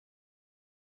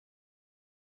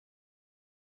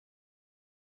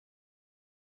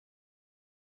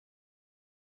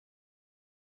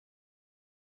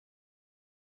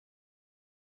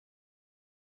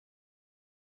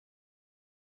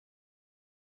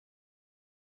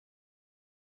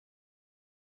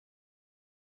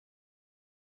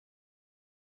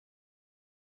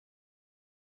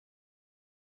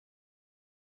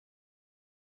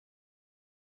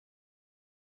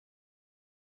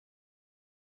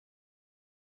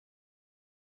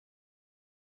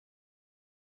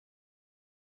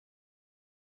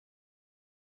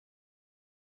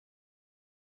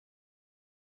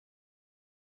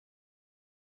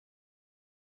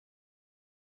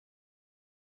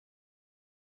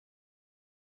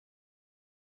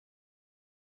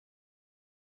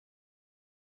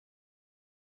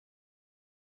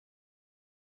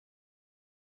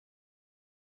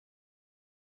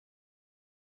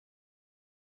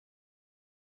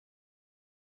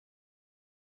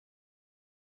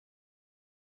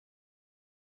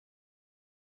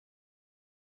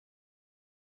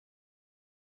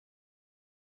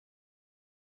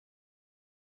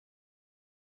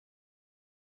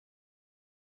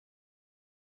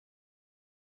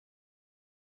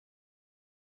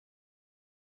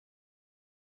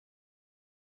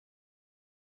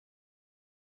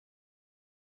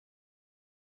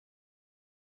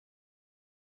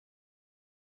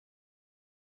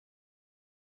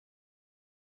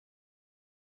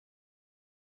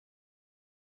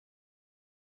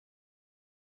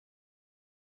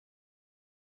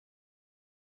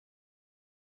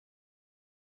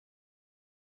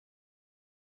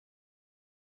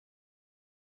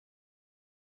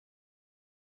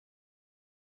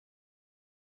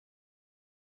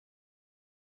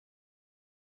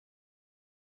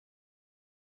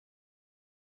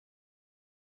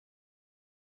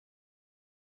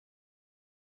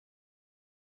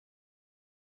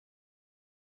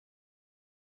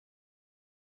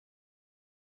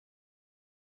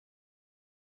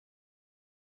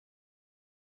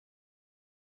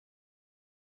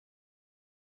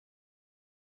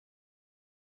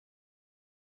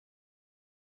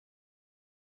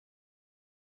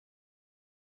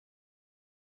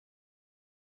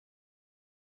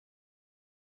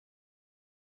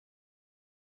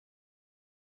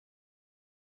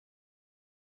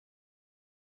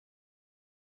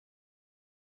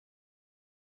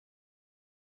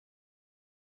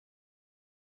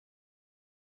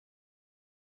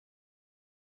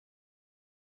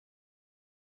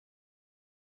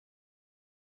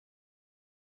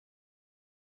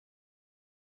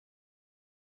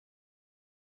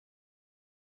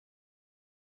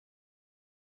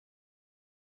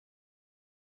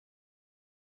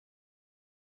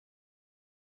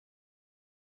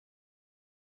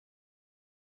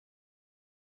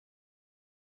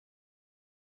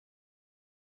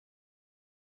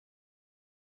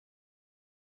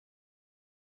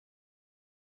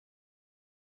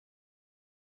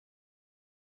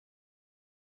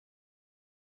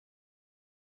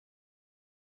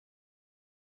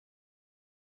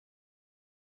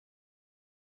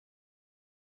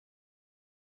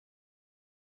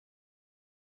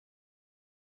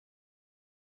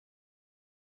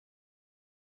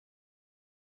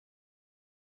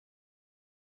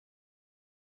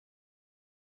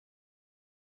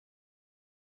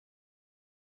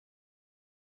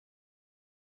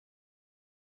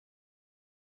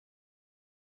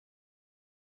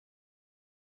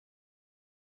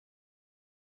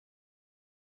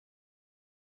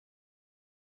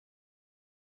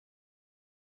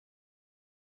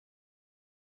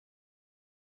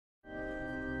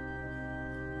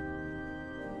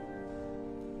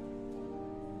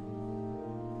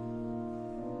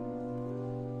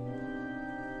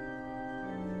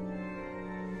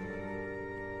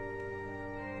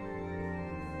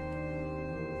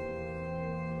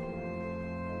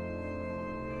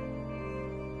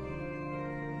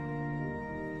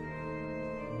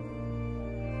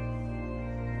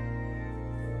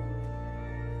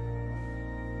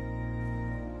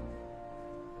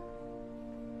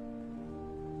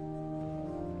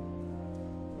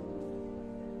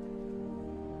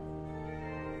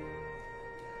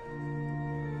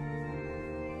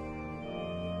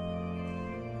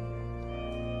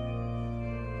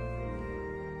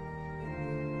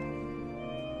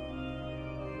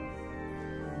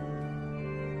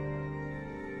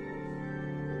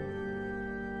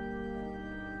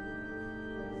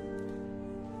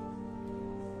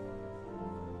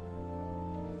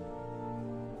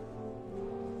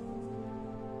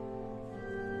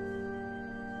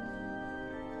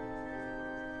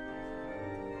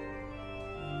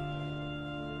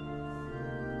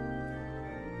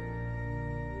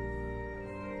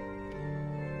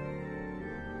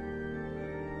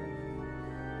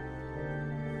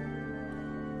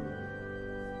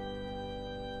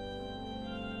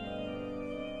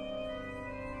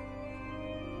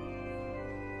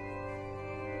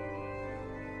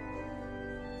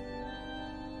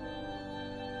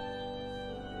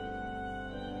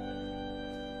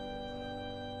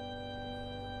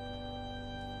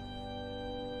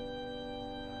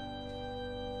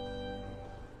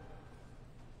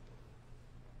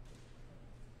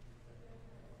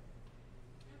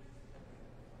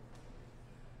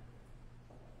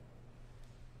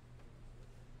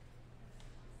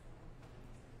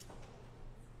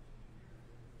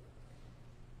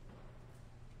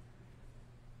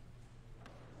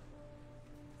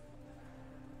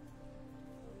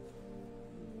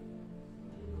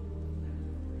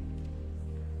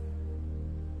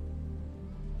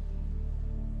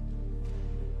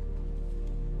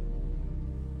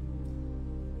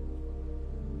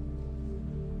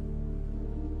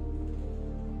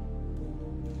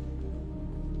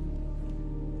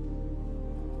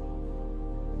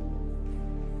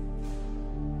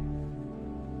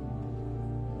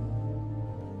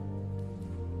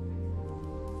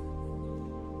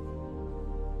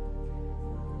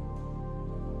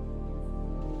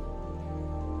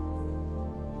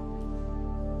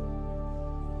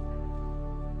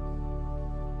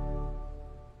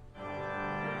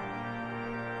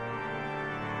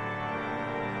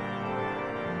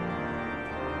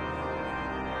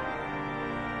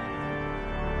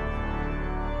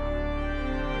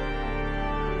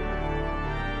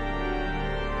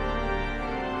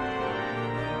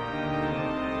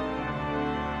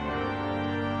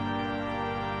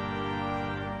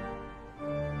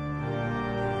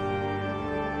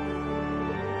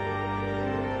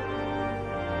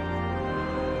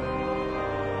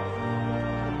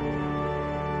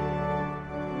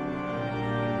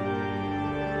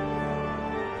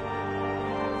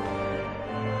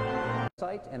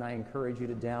site, and I encourage you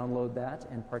to download that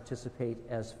and participate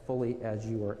as fully as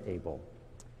you are able.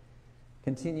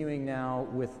 Continuing now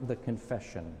with the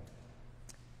confession.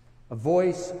 A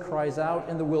voice cries out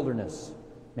in the wilderness,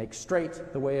 "Make straight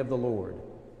the way of the Lord."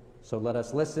 So let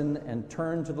us listen and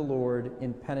turn to the Lord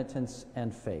in penitence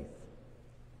and faith.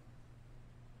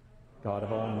 God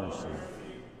of all mercy,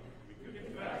 we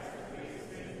confess that we have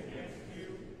sinned against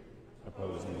you,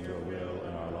 opposing your will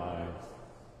in our lives.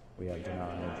 We have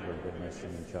denied your goodness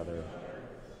in each other,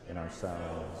 in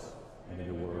ourselves, and in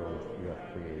the world you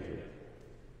have created.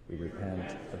 We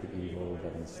repent of the evil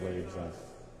that enslaves us,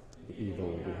 the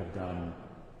evil we have done,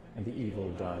 and the evil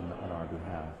done on our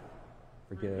behalf.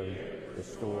 Forgive,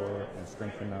 restore, and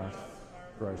strengthen us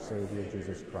through our Savior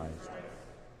Jesus Christ,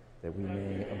 that we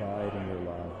may abide in your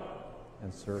love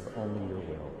and serve only your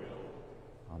will.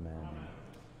 Amen.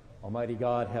 Almighty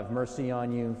God, have mercy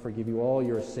on you, forgive you all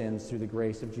your sins through the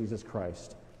grace of Jesus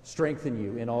Christ, strengthen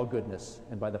you in all goodness,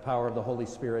 and by the power of the Holy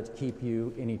Spirit, keep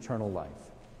you in eternal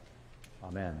life.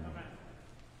 Amen. Amen.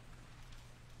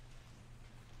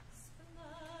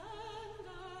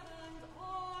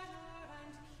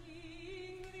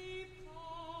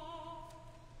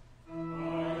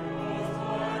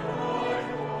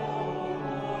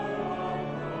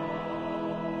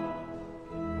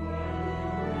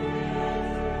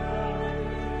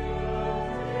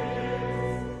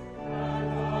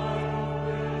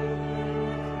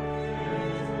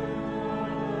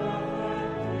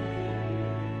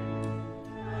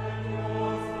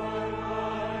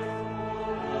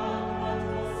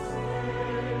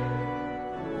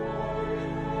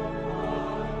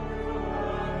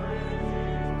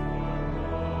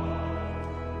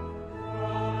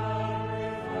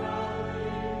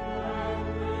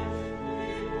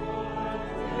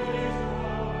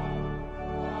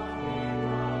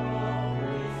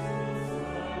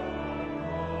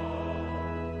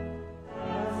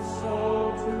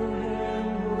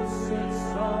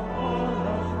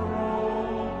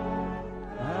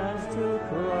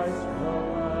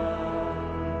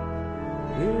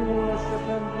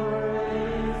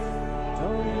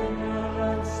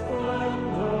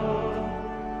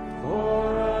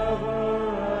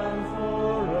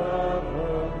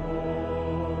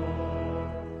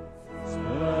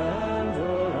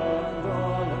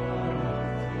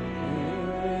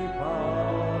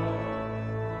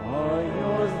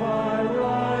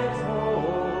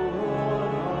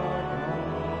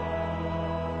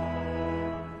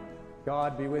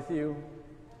 God be with you.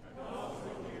 And also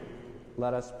with you.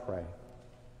 Let us pray.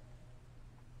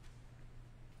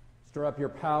 Stir up your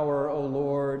power, O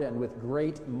Lord, and with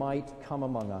great might come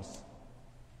among us.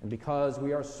 And because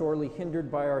we are sorely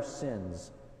hindered by our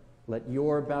sins, let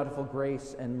your bountiful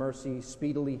grace and mercy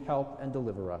speedily help and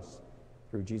deliver us.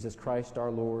 Through Jesus Christ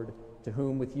our Lord, to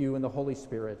whom with you and the Holy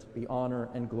Spirit be honor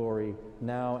and glory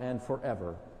now and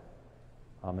forever.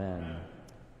 Amen.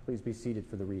 Please be seated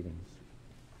for the readings.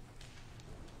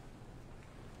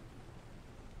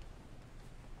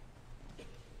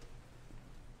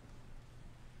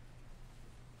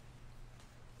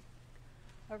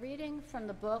 A reading from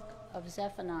the book of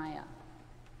Zephaniah.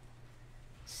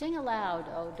 Sing aloud,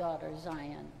 O daughter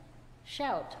Zion.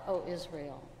 Shout, O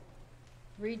Israel.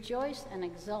 Rejoice and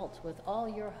exult with all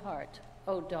your heart,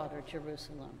 O daughter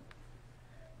Jerusalem.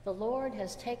 The Lord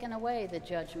has taken away the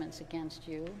judgments against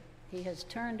you. He has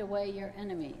turned away your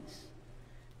enemies.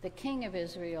 The King of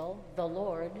Israel, the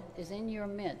Lord, is in your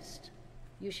midst.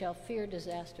 You shall fear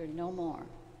disaster no more.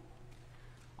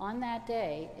 On that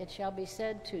day it shall be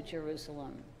said to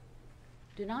Jerusalem,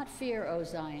 do not fear, O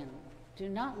Zion. Do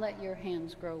not let your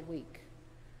hands grow weak.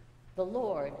 The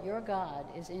Lord, your God,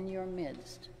 is in your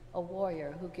midst, a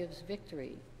warrior who gives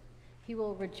victory. He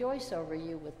will rejoice over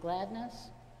you with gladness.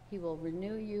 He will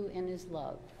renew you in his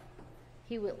love.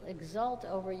 He will exult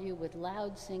over you with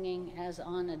loud singing as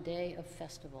on a day of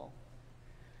festival.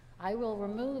 I will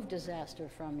remove disaster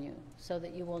from you so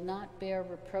that you will not bear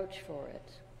reproach for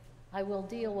it. I will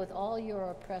deal with all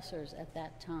your oppressors at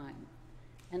that time,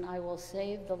 and I will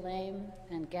save the lame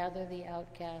and gather the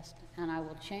outcast, and I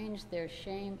will change their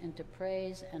shame into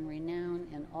praise and renown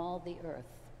in all the earth.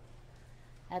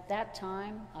 At that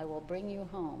time I will bring you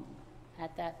home,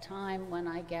 at that time when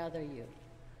I gather you,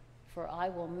 for I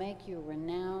will make you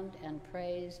renowned and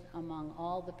praised among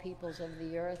all the peoples of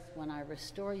the earth when I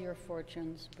restore your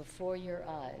fortunes before your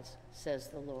eyes, says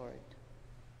the Lord.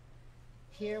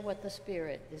 Hear what the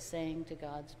Spirit is saying to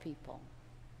God's people.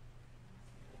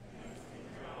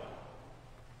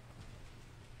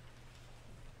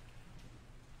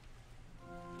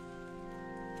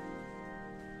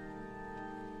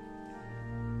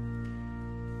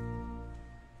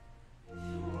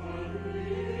 You are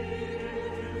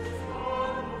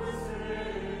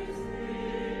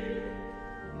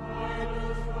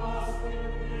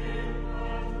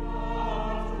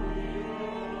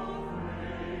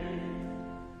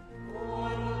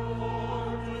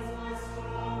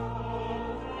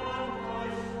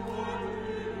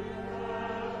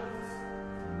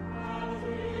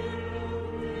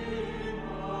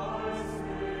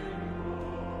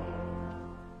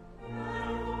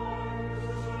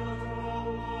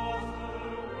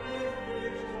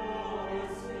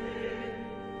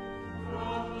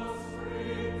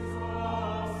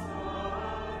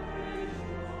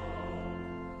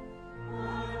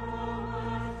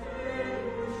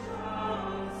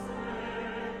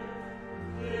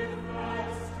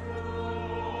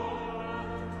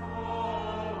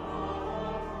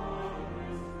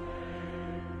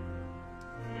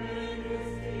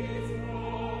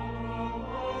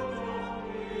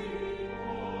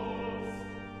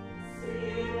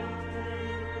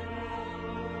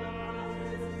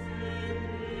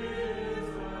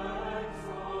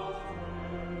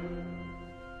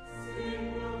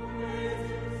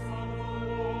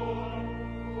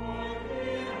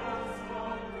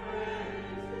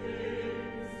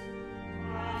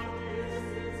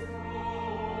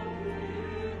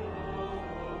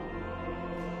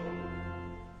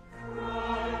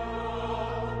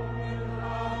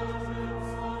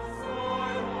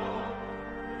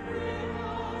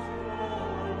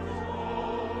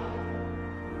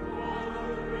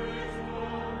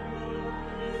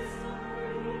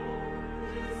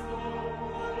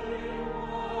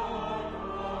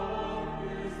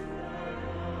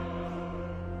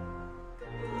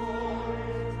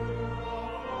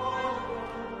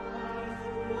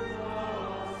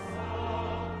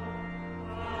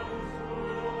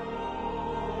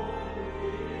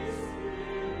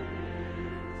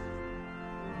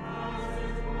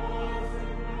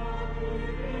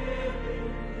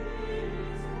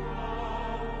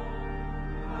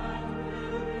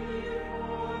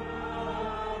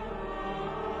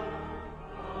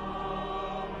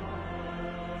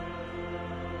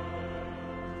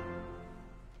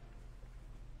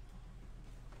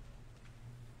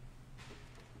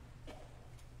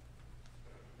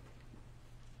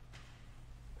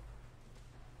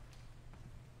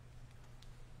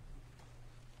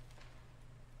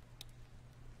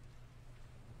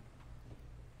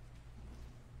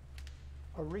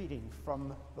A reading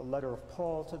from the letter of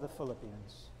Paul to the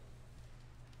Philippians.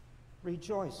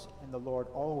 Rejoice in the Lord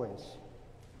always.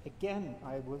 Again,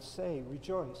 I will say,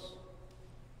 rejoice.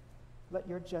 Let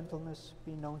your gentleness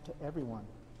be known to everyone.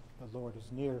 The Lord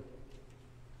is near.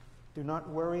 Do not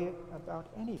worry about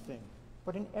anything,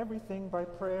 but in everything by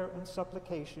prayer and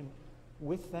supplication,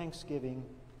 with thanksgiving,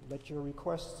 let your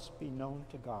requests be known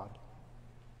to God.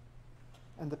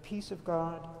 And the peace of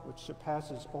God, which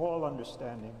surpasses all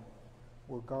understanding,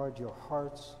 will guard your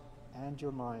hearts and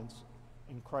your minds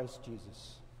in Christ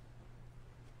Jesus.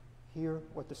 Hear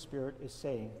what the Spirit is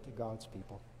saying to God's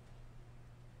people.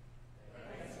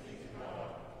 Thanks be to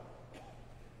God.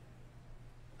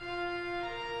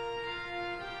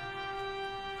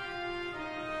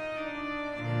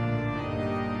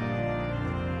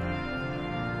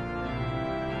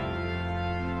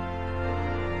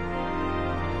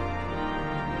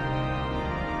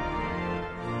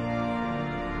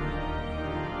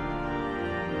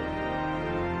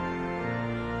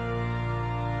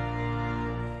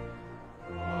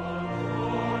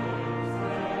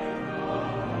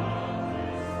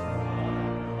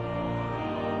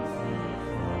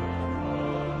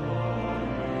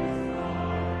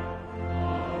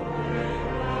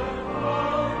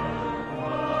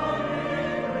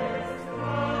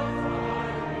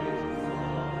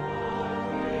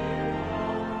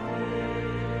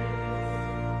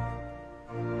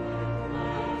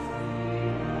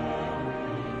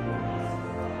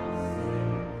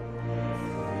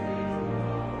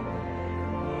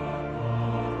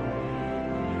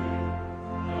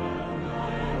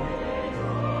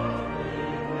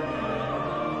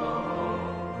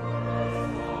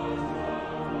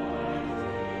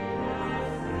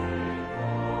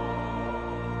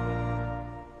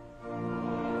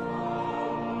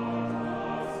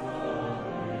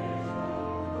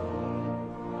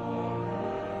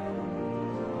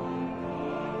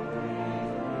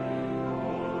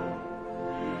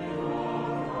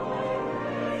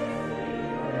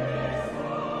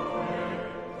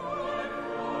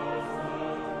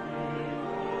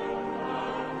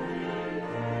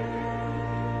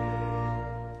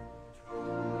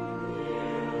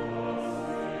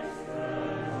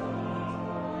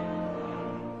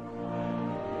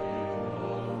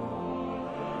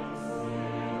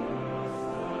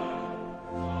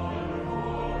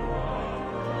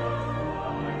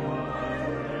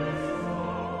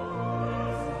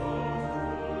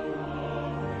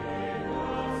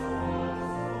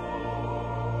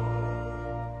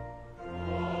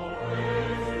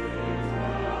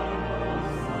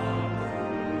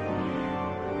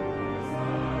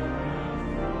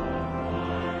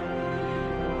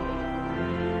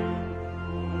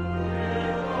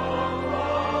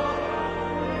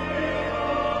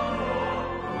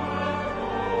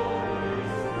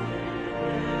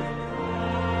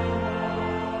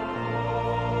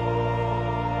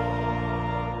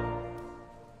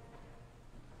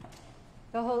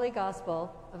 The Holy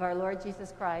Gospel of our Lord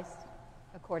Jesus Christ,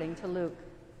 according to Luke.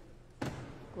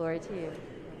 Glory to you,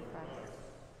 Lord Christ.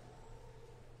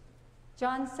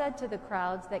 John said to the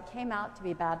crowds that came out to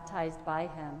be baptized by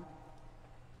him,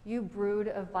 "You brood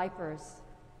of vipers,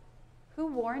 who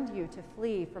warned you to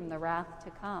flee from the wrath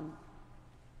to come?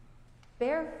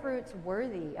 Bear fruits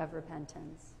worthy of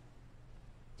repentance.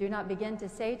 Do not begin to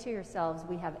say to yourselves,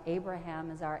 'We have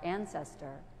Abraham as our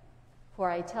ancestor.' For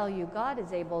I tell you, God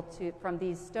is able to, from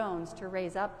these stones, to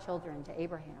raise up children to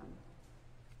Abraham.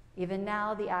 Even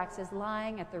now the axe is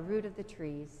lying at the root of the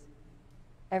trees.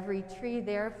 Every tree,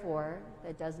 therefore,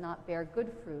 that does not bear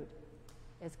good fruit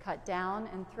is cut down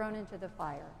and thrown into the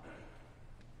fire."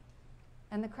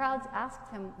 And the crowds asked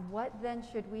him, "What then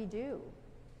should we do?"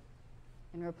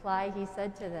 In reply, he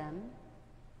said to them,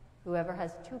 "Whoever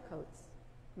has 2 coats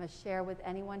must share with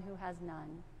anyone who has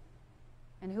none.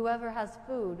 And whoever has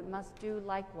food must do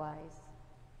likewise."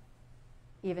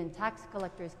 Even tax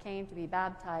collectors came to be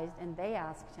baptized, and they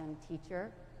asked him,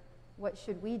 "Teacher, what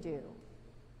should we do?"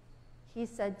 He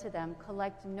said to them,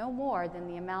 "Collect no more than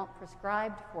the amount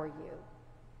prescribed for you."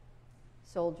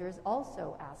 Soldiers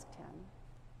also asked him,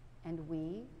 "And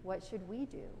we, what should we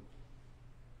do?"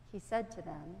 He said to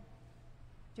them,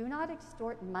 "Do not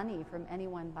extort money from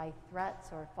anyone by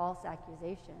threats or false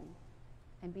accusation,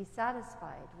 and be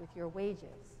satisfied with your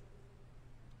wages."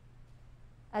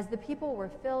 As the people were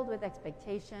filled with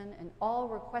expectation and all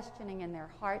were questioning in their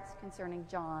hearts concerning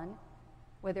John,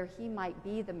 whether he might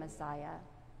be the Messiah,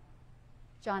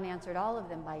 John answered all of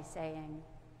them by saying,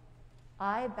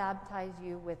 "I baptize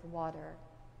you with water,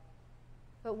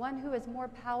 but one who is more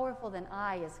powerful than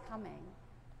I is coming.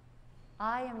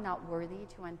 I am not worthy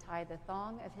to untie the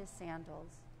thong of his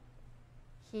sandals.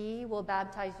 He will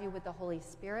baptize you with the Holy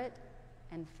Spirit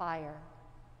and fire.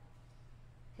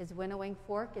 His winnowing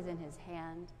fork is in his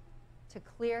hand to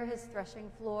clear his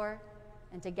threshing floor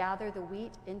and to gather the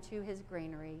wheat into his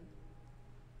granary.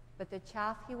 But the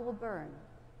chaff he will burn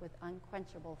with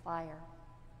unquenchable fire.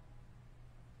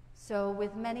 So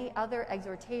with many other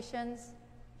exhortations,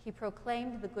 he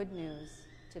proclaimed the good news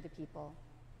to the people.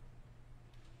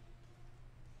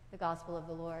 The Gospel of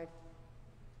the Lord.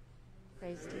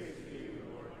 Praise to you.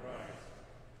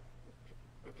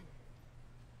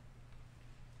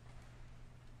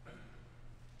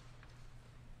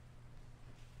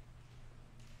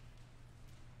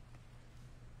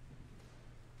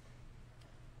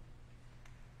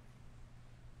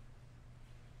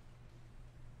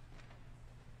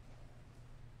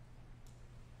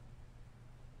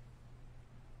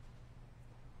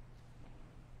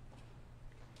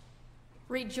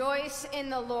 Rejoice in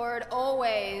the Lord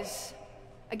always.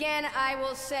 Again, I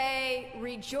will say,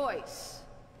 rejoice.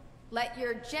 Let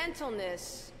your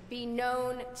gentleness be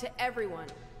known to everyone.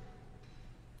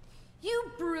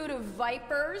 You brood of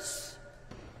vipers,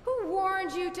 who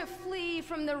warned you to flee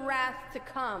from the wrath to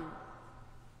come?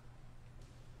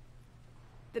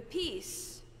 The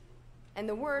peace and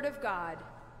the word of God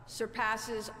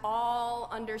surpasses all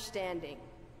understanding.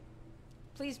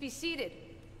 Please be seated.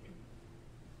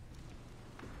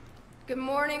 Good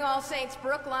morning, All Saints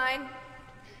Brookline.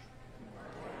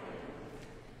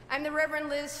 I'm the Reverend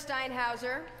Liz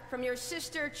Steinhauser from your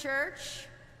sister church,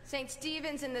 St.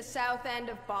 Stephen's in the South End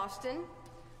of Boston.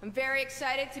 I'm very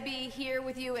excited to be here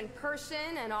with you in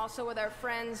person and also with our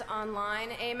friends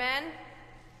online. Amen?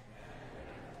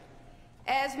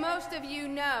 As most of you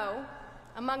know,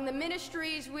 among the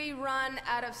ministries we run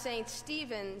out of St.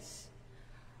 Stephen's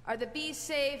are the Be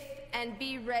Safe and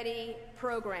Be Ready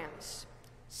programs.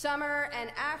 Summer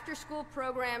and after-school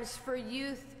programs for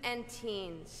youth and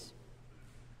teens.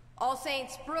 All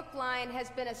Saints Brookline has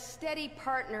been a steady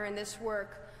partner in this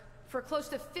work for close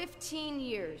to 15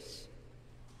 years,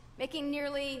 making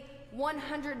nearly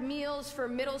 100 meals for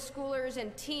middle schoolers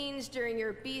and teens during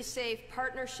your Be Safe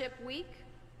Partnership Week,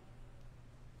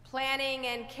 planning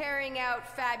and carrying out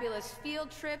fabulous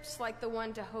field trips like the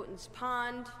one to Houghton's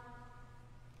Pond,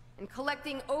 and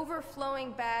collecting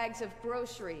overflowing bags of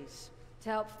groceries to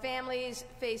help families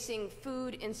facing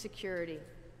food insecurity.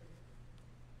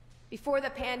 Before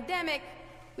the pandemic,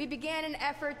 we began an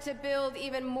effort to build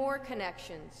even more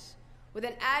connections with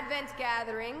an Advent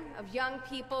gathering of young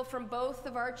people from both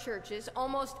of our churches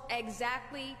almost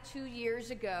exactly 2 years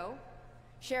ago,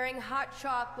 sharing hot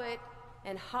chocolate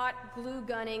and hot glue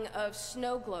gunning of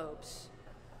snow globes.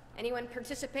 Anyone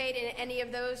participate in any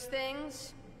of those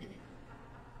things?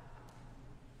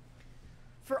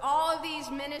 For all of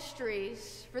these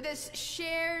ministries, for this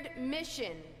shared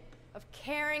mission of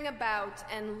caring about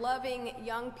and loving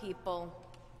young people,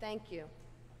 thank you.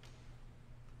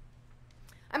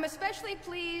 I'm especially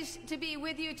pleased to be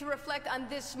with you to reflect on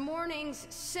this morning's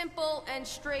simple and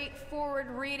straightforward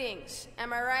readings.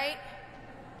 Am I right?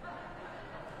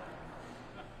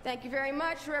 Thank you very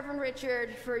much, Reverend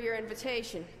Richard, for your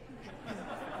invitation.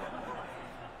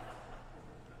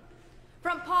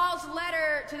 From Paul's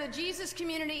letter to the Jesus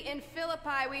community in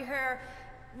Philippi, we hear,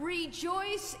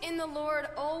 rejoice in the Lord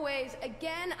always.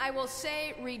 Again, I will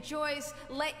say, rejoice.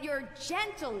 Let your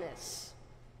gentleness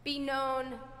be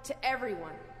known to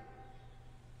everyone.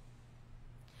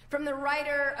 From the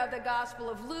writer of the Gospel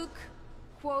of Luke,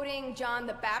 quoting John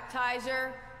the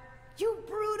Baptizer, you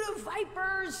brood of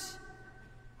vipers,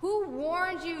 who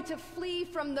warned you to flee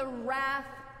from the wrath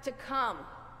to come?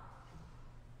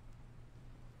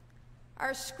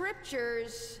 Our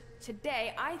scriptures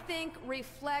today, I think,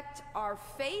 reflect our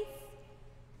faith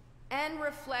and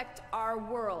reflect our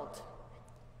world.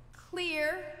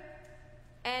 Clear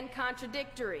and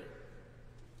contradictory.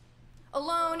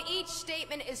 Alone, each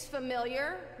statement is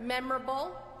familiar,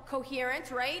 memorable,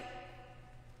 coherent, right?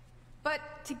 But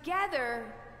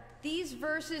together, these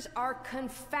verses are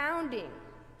confounding,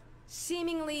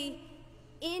 seemingly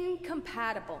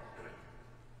incompatible.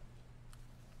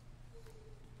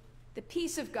 The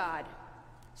peace of God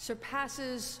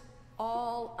surpasses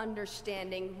all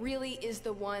understanding, really is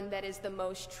the one that is the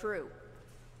most true.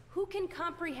 Who can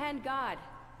comprehend God?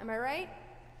 Am I right?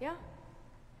 Yeah?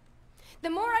 The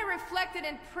more I reflected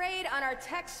and prayed on our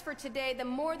texts for today, the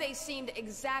more they seemed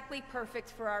exactly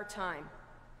perfect for our time.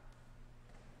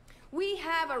 We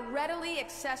have a readily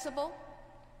accessible,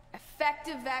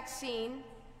 effective vaccine,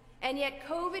 and yet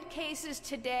COVID cases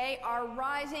today are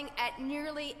rising at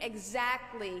nearly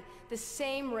exactly the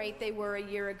same rate they were a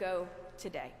year ago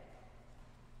today.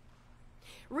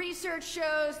 Research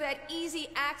shows that easy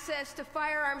access to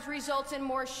firearms results in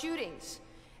more shootings,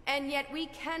 and yet we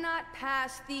cannot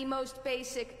pass the most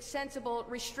basic, sensible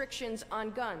restrictions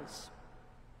on guns.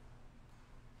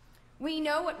 We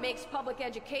know what makes public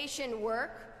education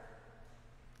work: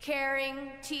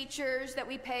 caring teachers that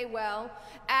we pay well,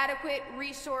 adequate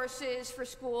resources for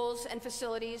schools and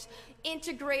facilities,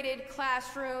 integrated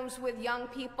classrooms with young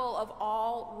people of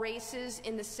all races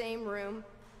in the same room.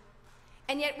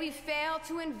 And yet we fail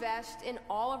to invest in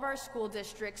all of our school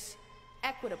districts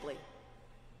equitably.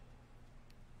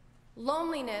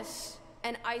 Loneliness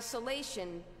and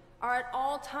isolation are at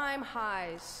all-time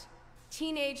highs.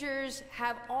 Teenagers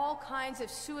have all kinds of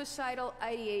suicidal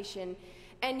ideation,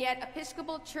 and yet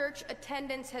Episcopal Church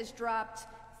attendance has dropped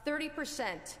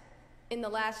 30% in the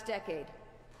last decade,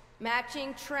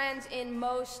 matching trends in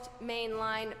most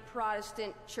mainline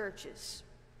Protestant churches.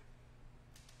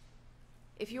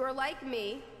 If you are like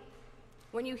me,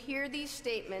 when you hear these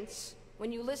statements,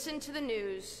 when you listen to the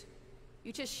news,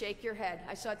 you just shake your head.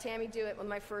 I saw Tammy do it with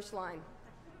my first line.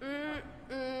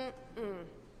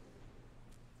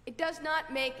 It does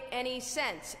not make any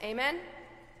sense, amen?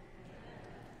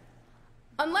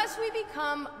 Unless we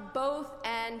become both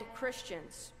and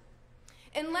Christians,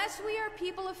 unless we are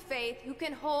people of faith who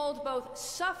can hold both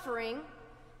suffering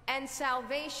and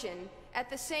salvation at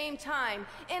the same time,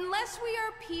 unless we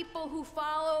are people who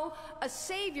follow a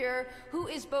Savior who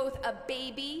is both a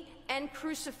baby and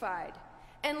crucified,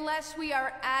 unless we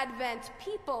are Advent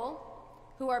people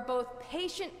who are both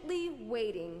patiently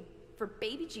waiting for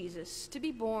baby Jesus to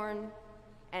be born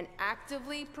and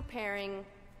actively preparing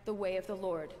the way of the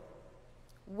Lord.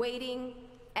 Waiting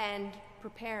and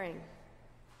preparing.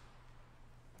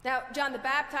 Now, John the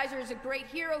Baptizer is a great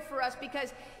hero for us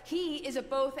because he is a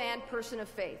both-and person of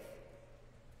faith.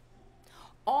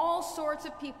 All sorts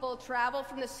of people traveled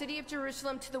from the city of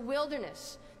Jerusalem to the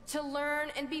wilderness to learn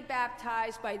and be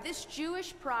baptized by this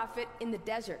Jewish prophet in the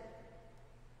desert.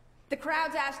 The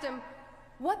crowds asked him,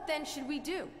 "What then should we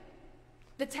do?"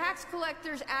 The tax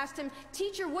collectors asked him,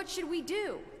 "Teacher, what should we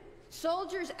do?"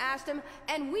 Soldiers asked him,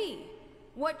 "And we,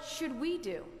 what should we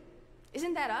do?"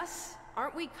 Isn't that us?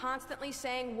 Aren't we constantly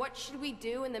saying, "What should we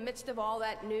do?" in the midst of all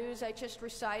that news I just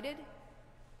recited?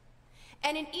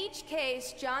 And in each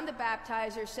case, John the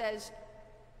Baptizer says,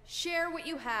 share what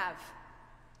you have.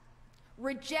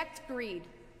 Reject greed.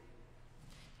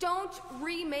 Don't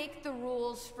remake the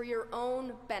rules for your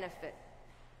own benefit.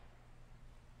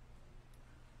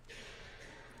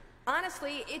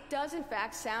 Honestly, it does in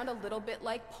fact sound a little bit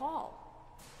like Paul.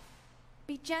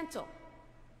 Be gentle.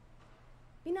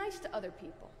 Be nice to other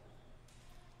people.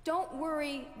 Don't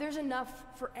worry, there's enough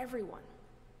for everyone.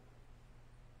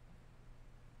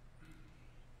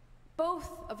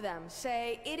 Both of them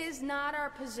say it is not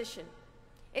our position.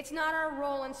 It's not our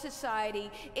role in society.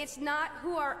 It's not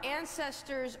who our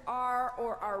ancestors are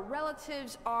or our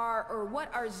relatives are or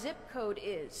what our zip code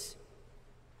is.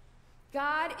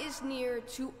 God is near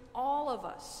to all of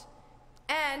us.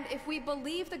 And if we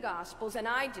believe the Gospels, and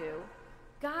I do,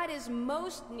 God is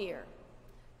most near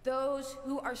those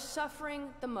who are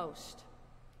suffering the most.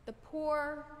 The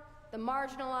poor, the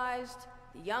marginalized,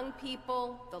 the young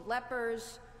people, the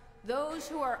lepers, those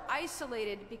who are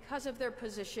isolated because of their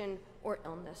position or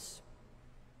illness.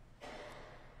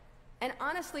 And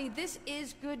honestly, this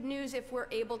is good news if we're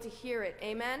able to hear it,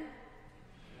 amen?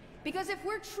 Because if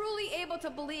we're truly able to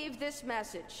believe this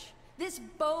message, this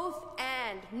both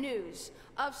and news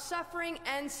of suffering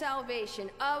and salvation,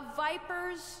 of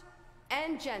vipers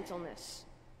and gentleness,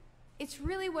 it's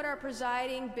really what our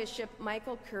presiding Bishop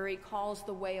Michael Curry calls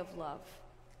the way of love.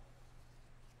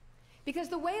 Because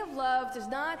the way of love does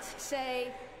not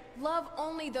say, love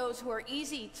only those who are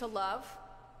easy to love,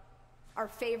 our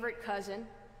favorite cousin,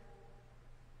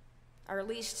 our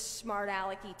least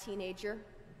smart-alecky teenager.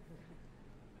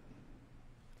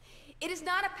 It is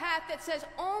not a path that says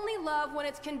only love when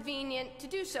it's convenient to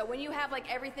do so, when you have like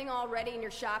everything all ready and your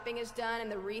shopping is done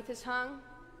and the wreath is hung.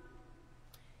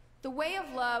 The way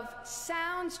of love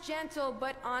sounds gentle,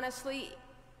 but honestly,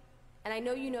 and I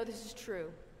know you know this is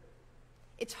true,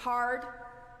 it's hard,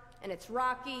 and it's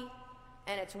rocky,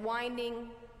 and it's winding,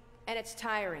 and it's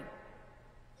tiring.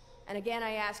 And again,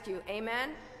 I ask you,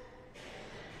 amen?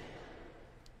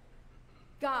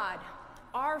 God,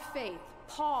 our faith,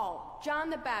 Paul, John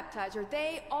the Baptizer,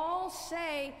 they all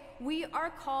say we are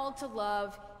called to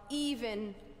love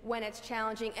even when it's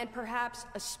challenging, and perhaps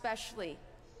especially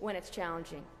when it's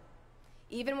challenging.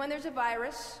 Even when there's a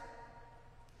virus,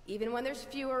 even when there's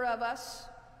fewer of us,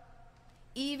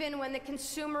 even when the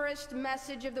consumerist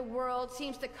message of the world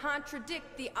seems to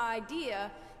contradict the idea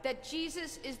that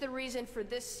Jesus is the reason for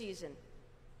this season.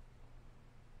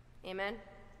 Amen?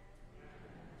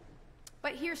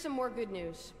 But here's some more good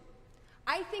news.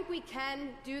 I think we can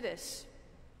do this.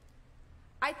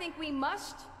 I think we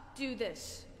must do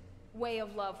this way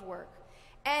of love work.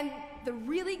 And the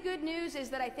really good news is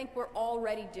that I think we're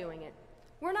already doing it.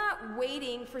 We're not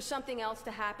waiting for something else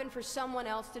to happen, for someone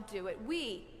else to do it.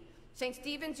 We, St.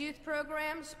 Stephen's Youth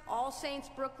Programs, All Saints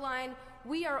Brookline,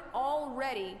 we are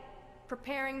already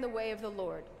preparing the way of the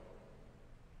Lord.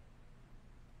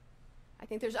 I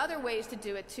think there's other ways to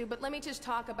do it too, but let me just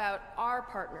talk about our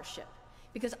partnership,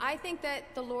 because I think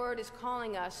that the Lord is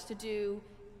calling us to do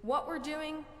what we're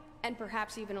doing and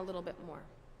perhaps even a little bit more.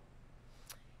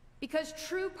 Because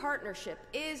true partnership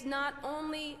is not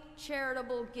only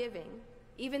charitable giving,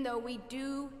 even though we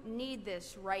do need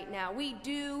this right now. We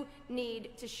do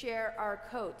need to share our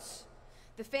coats.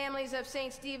 The families of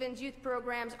St. Stephen's Youth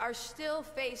Programs are still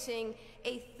facing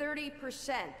a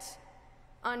 30%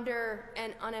 under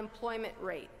an unemployment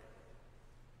rate.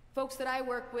 Folks that I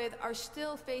work with are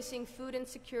still facing food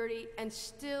insecurity and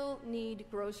still need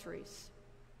groceries.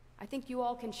 I think you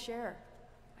all can share.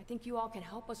 I think you all can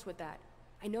help us with that.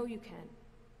 I know you can.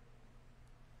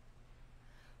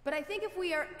 But I think if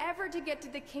we are ever to get to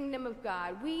the kingdom of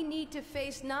God, we need to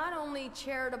face not only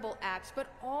charitable acts, but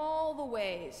all the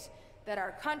ways that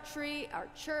our country, our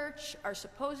church, our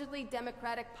supposedly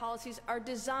democratic policies are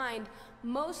designed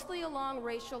mostly along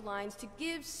racial lines to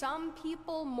give some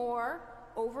people more,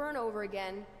 over and over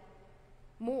again,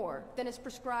 more than is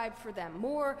prescribed for them,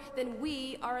 more than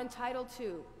we are entitled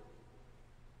to.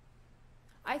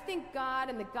 I think God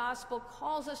and the gospel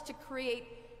calls us to create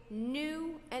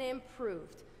new and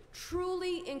improved,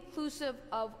 truly inclusive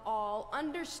of all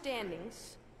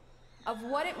understandings of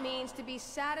what it means to be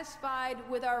satisfied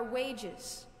with our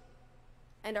wages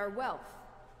and our wealth.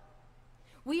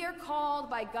 We are called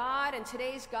by God and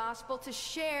today's gospel to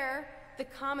share the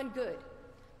common good,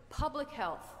 public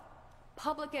health,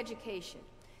 public education,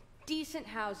 decent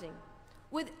housing,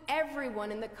 with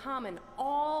everyone in the common,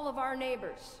 all of our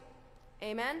neighbors.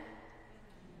 Amen?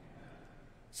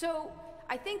 So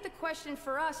I think the question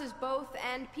for us as both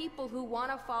and people who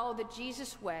want to follow the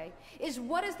Jesus way is,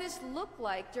 what does this look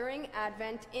like during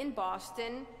Advent in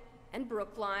Boston and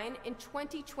Brookline in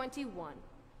 2021,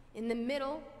 in the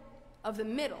middle of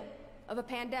a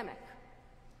pandemic?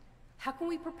 How can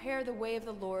we prepare the way of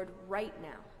the Lord right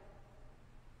now?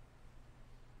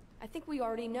 I think we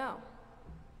already know.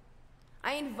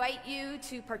 I invite you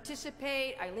to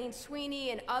participate. Eileen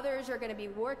Sweeney and others are going to be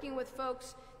working with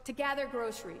folks to gather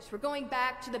groceries. We're going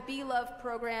back to the Be Love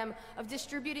program of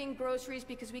distributing groceries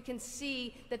because we can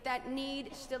see that that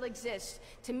need still exists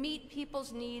to meet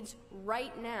people's needs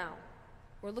right now.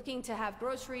 We're looking to have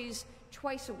groceries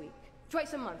twice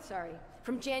a month,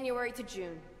 from January to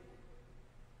June.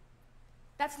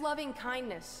 That's loving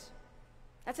kindness.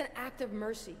 That's an act of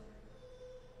mercy.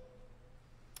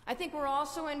 I think we're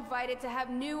also invited to have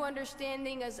new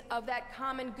understanding of that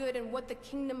common good and what the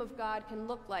kingdom of God can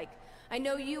look like. I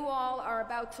know you all are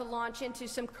about to launch into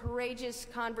some courageous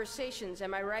conversations,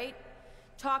 am I right?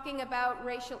 Talking about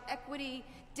racial equity,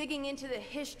 digging into the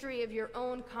history of your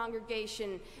own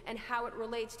congregation and how it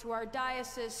relates to our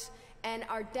diocese and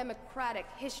our democratic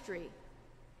history.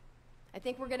 I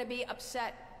think we're going to be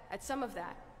upset at some of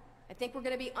that. I think we're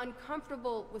going to be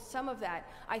uncomfortable with some of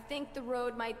that. I think the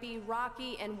road might be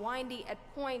rocky and windy at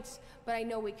points, but I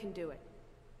know we can do it.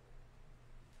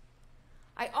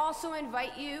 I also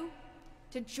invite you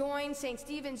to join St.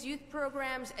 Stephen's Youth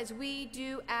Programs as we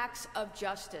do acts of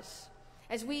justice,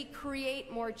 as we create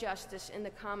more justice in the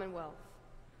Commonwealth.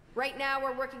 Right now,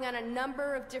 we're working on a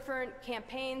number of different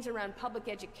campaigns around public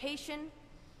education,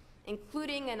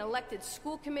 including an elected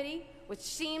school committee, which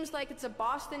seems like it's a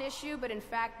Boston issue, but in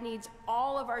fact needs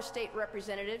all of our state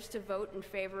representatives to vote in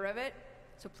favor of it.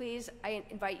 So please, I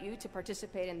invite you to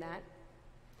participate in that.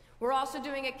 We're also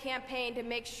doing a campaign to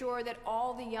make sure that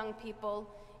all the young people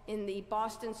in the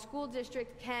Boston School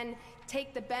District can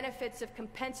take the benefits of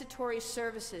compensatory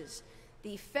services,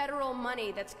 the federal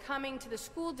money that's coming to the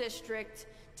school district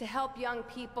to help young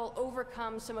people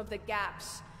overcome some of the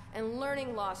gaps and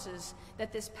learning losses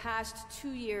that this past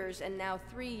 2 years and now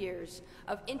 3 years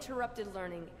of interrupted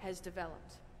learning has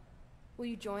developed. Will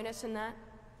you join us in that?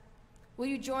 Will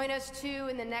you join us too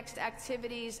in the next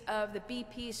activities of the Be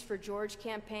Peace for George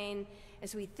campaign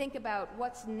as we think about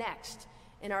what's next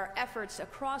in our efforts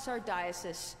across our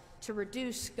diocese to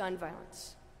reduce gun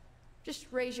violence? Just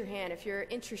raise your hand if you're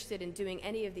interested in doing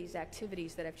any of these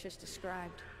activities that I've just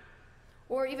described.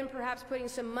 Or even perhaps putting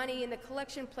some money in the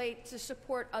collection plate to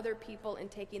support other people in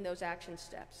taking those action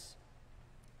steps.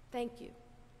 Thank you.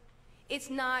 It's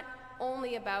not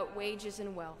only about wages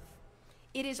and wealth.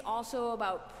 It is also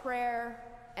about prayer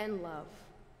and love.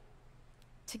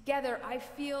 Together, I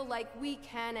feel like we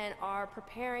can and are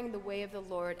preparing the way of the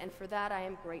Lord, and for that I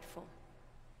am grateful.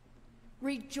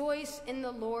 Rejoice in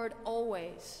the Lord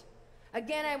always.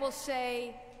 Again, I will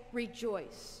say,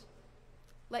 rejoice.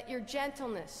 Let your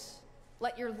gentleness,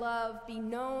 let your love be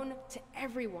known to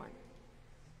everyone.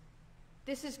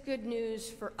 This is good news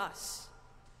for us.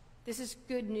 This is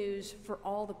good news for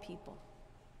all the people.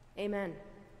 Amen.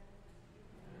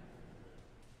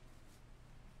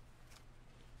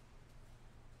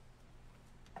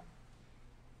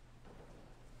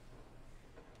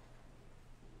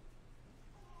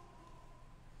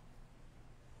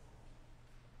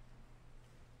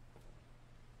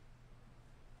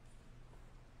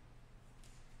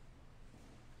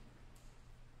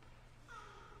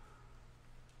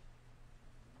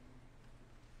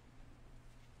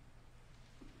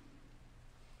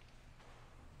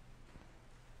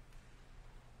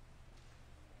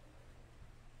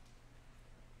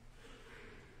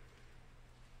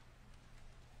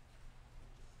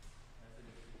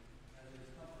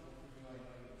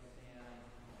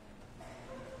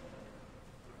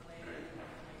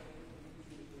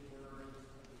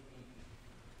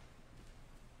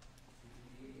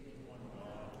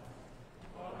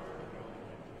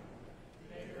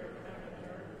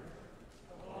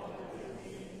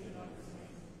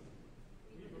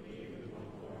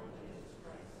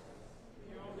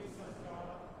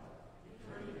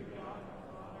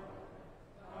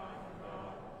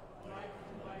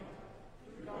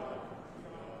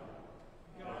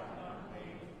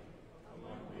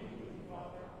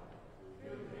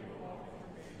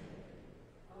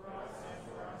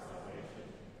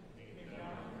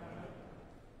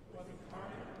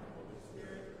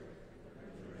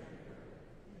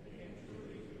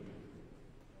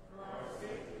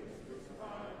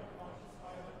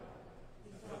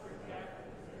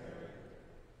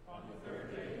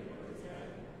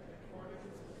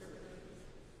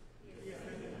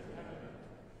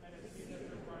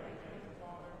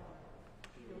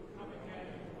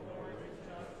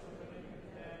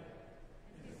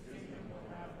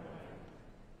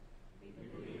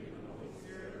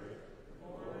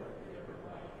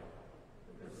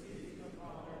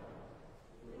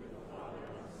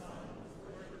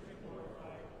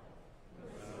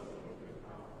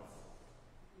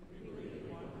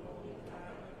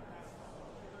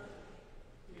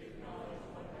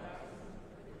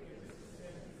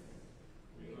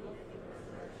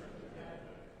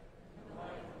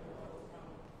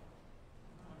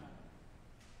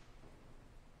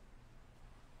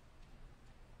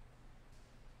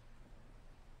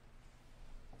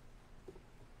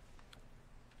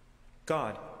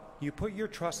 God, you put your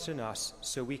trust in us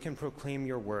so we can proclaim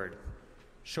your word.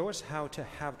 Show us how to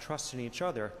have trust in each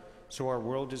other so our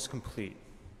world is complete.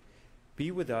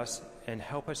 Be with us and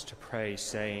help us to pray,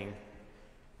 saying,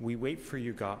 We wait for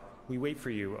you, God. We wait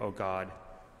for you, O God.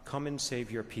 Come and save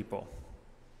your people.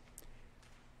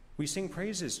 We sing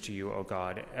praises to you, O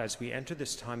God, as we enter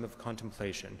this time of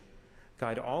contemplation.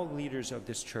 Guide all leaders of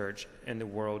this church and the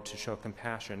world to show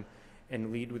compassion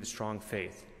and lead with strong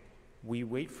faith. We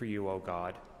wait for you, O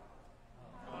God.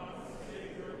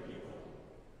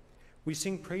 We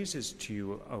sing praises to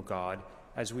you, O God,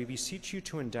 as we beseech you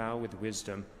to endow with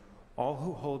wisdom all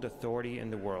who hold authority in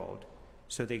the world,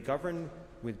 so they govern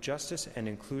with justice and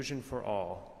inclusion for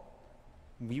all.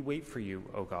 We wait for you,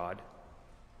 O God.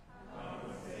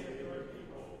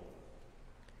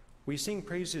 We sing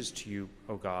praises to you,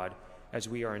 O God, as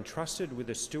we are entrusted with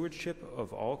the stewardship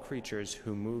of all creatures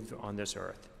who move on this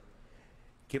earth.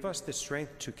 Give us the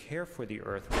strength to care for the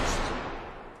earth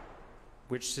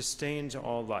which sustains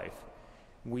all life.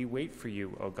 We wait for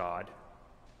you, O God.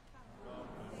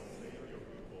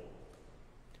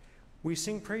 We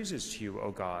sing praises to you,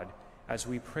 O God, as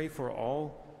we pray for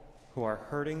all who are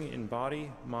hurting in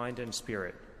body, mind, and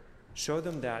spirit. Show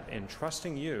them that in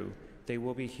trusting you, they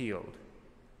will be healed.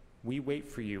 We wait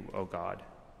for you, O God.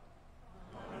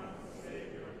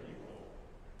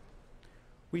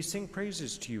 We sing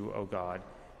praises to you, O God,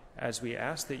 as we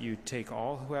ask that you take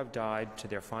all who have died to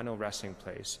their final resting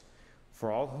place.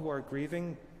 For all who are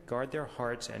grieving, guard their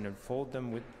hearts and enfold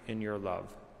them in your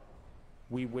love.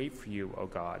 We wait for you, O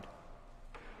God.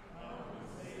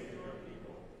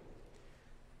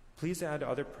 Please add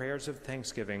other prayers of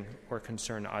thanksgiving or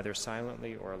concern either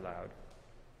silently or aloud.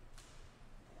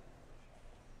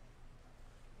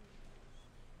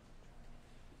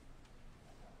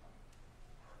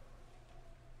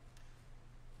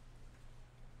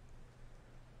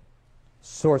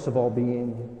 Source of all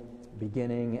being,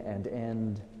 beginning and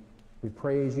end, we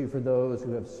praise you for those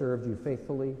who have served you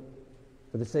faithfully,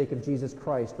 For the sake of Jesus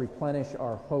Christ, replenish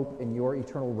our hope in your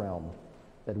eternal realm,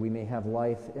 that we may have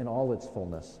life in all its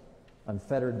fullness,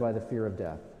 unfettered by the fear of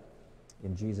death.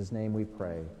 In Jesus' name we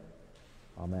pray.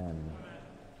 Amen.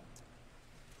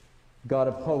 God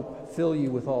of hope, fill you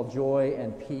with all joy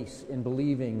and peace in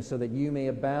believing, so that you may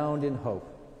abound in hope,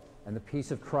 and the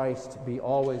peace of Christ be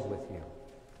always with you.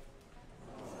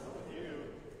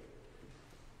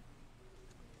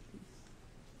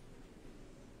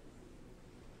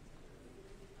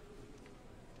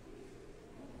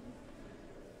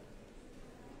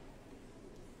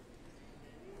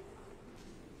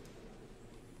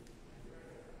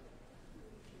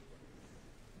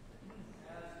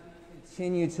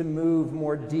 Continue to move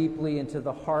more deeply into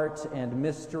the heart and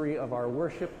mystery of our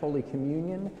worship, Holy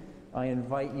Communion. I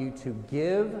invite you to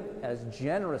give as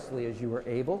generously as you are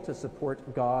able to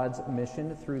support God's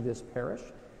mission through this parish.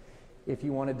 If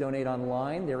you want to donate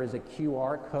online, there is a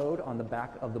QR code on the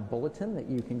back of the bulletin that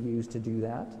you can use to do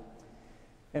that.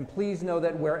 And please know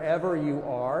that wherever you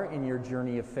are in your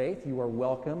journey of faith, you are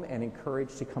welcome and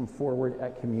encouraged to come forward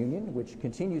at communion, which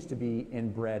continues to be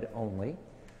in bread only.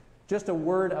 Just a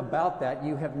word about that.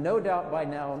 You have no doubt by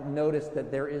now noticed that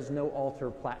there is no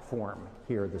altar platform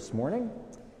here this morning.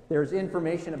 There's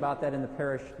information about that in the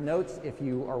parish notes if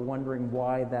you are wondering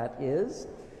why that is.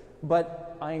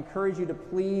 But I encourage you to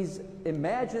please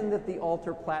imagine that the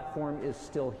altar platform is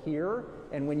still here,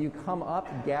 and when you come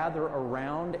up, gather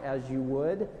around as you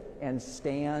would and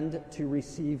stand to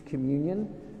receive communion,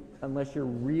 unless you're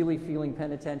really feeling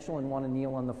penitential and want to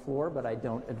kneel on the floor, but I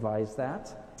don't advise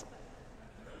that.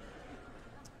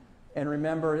 And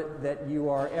remember that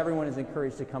everyone is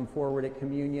encouraged to come forward at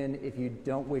communion. If you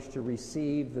don't wish to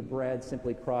receive the bread,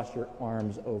 simply cross your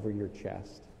arms over your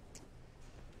chest.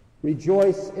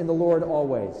 Rejoice in the Lord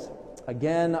always.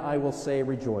 Again, I will say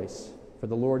rejoice, for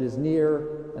the Lord is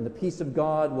near, and the peace of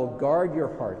God will guard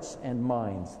your hearts and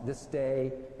minds this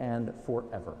day and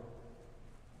forever.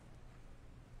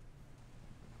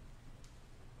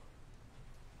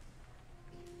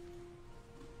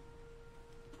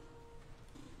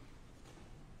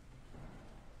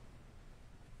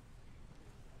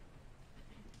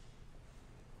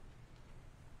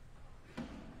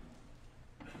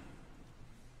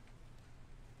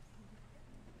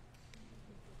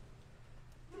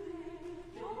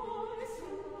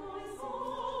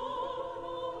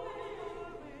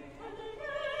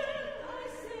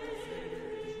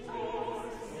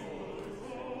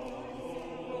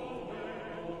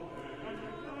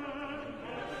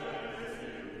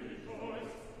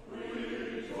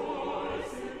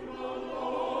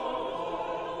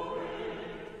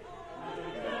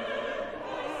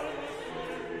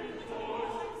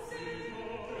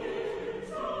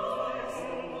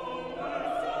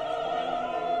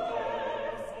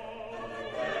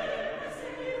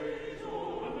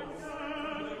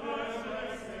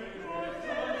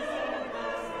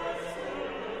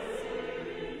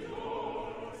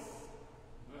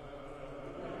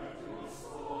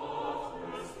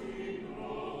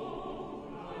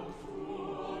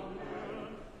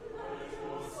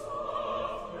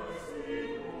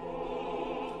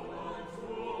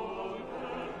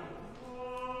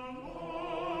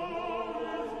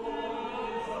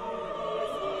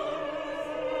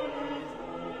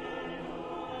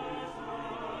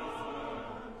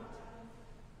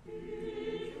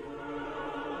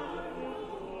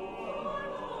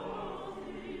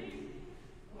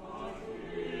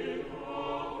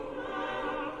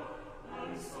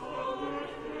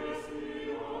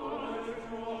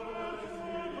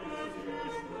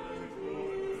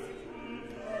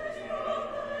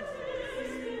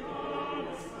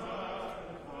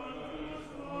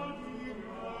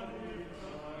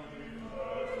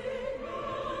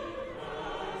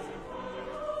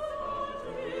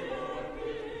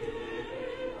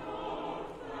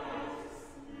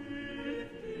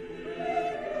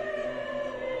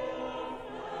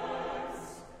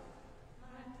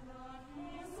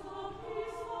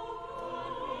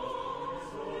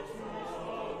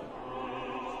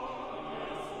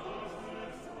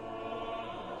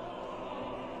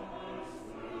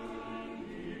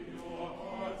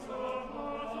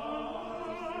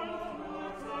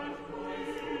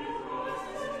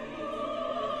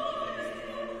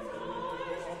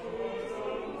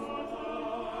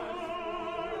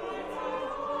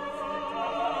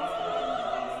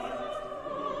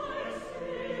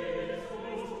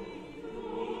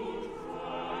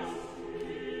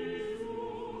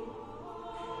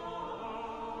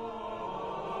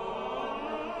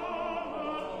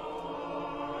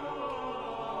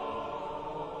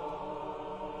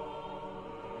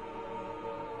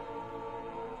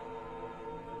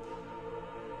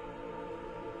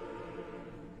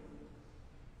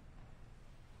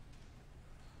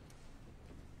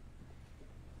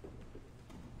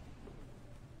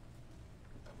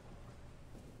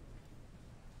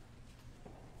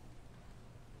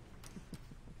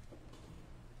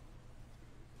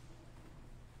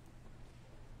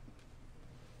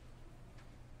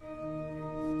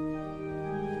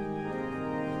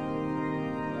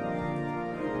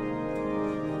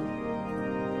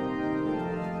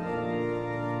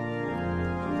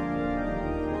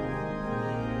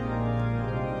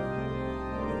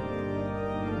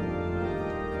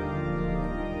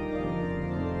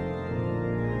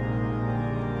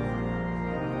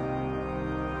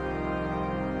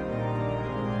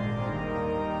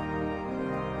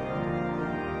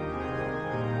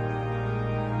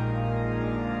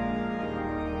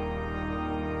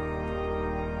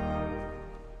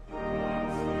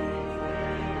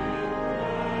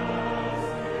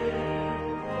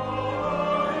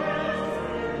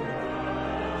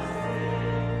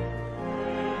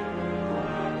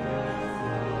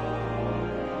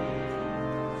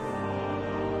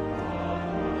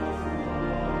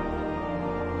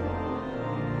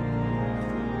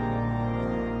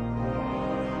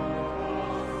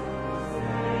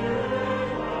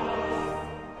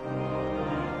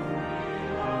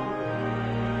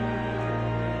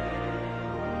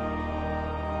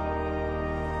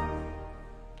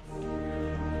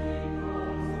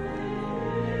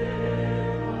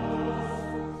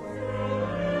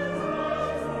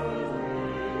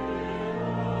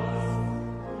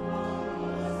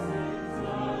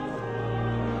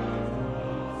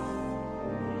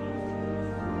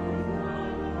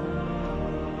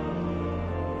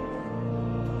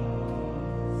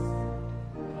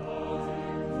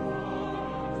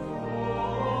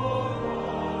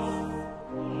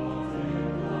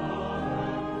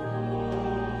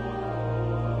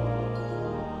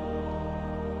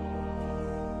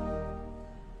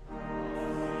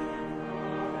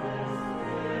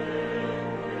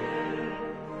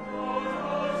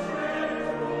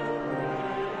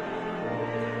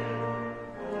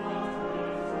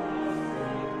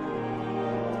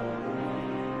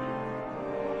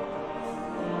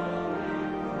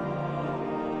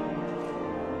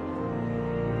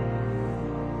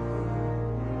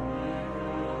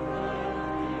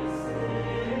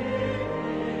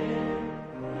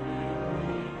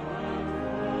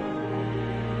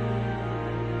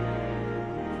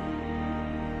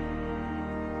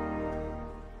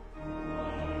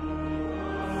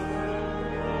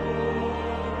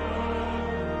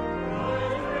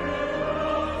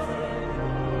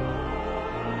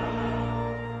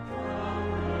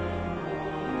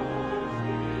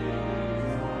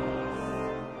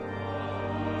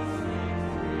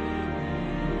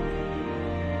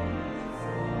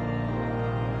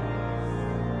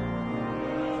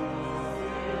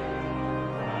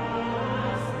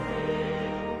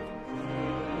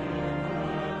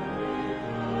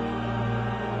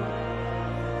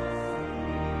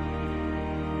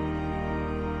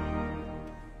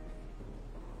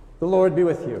 The Lord be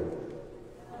with you.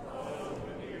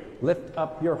 Lift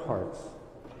up your hearts.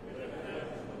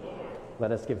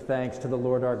 Let us give thanks to the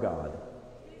Lord our God.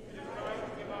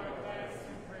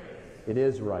 It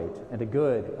is right and a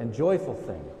good and joyful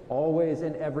thing, always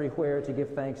and everywhere, to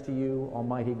give thanks to you,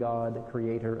 Almighty God,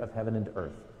 creator of heaven and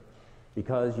earth,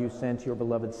 because you sent your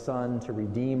beloved Son to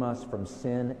redeem us from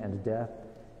sin and death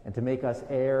and to make us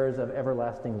heirs of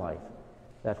everlasting life,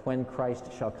 that when Christ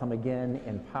shall come again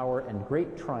in power and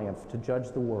great triumph to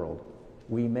judge the world,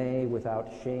 we may,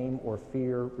 without shame or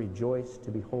fear, rejoice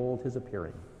to behold his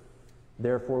appearing.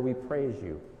 Therefore we praise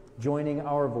you, joining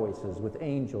our voices with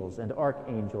angels and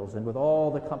archangels and with all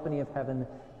the company of heaven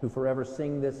who forever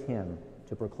sing this hymn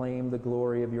to proclaim the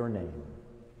glory of your name.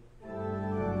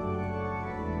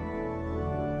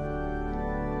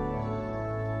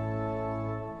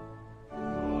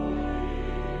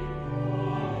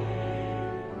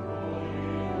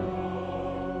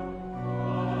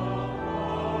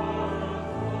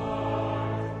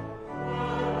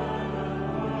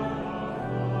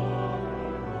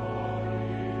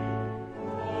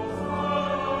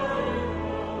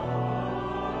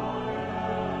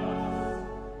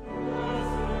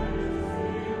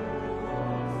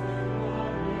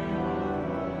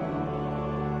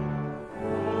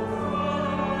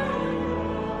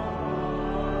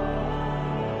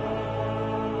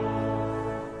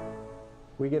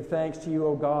 We give thanks to you,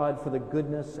 O God, for the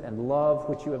goodness and love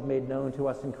which you have made known to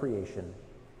us in creation,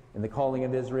 in the calling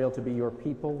of Israel to be your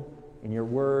people, in your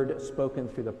word spoken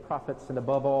through the prophets, and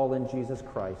above all in Jesus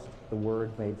Christ, the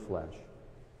Word made flesh.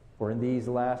 For in these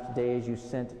last days you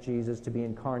sent Jesus to be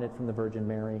incarnate from the Virgin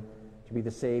Mary, to be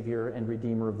the Savior and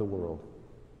Redeemer of the world.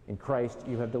 In Christ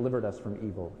you have delivered us from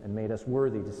evil and made us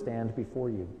worthy to stand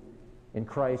before you. In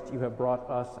Christ you have brought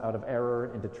us out of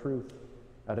error into truth,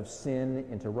 out of sin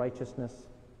into righteousness,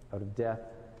 out of death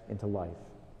into life.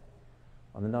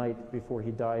 On the night before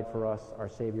he died for us, our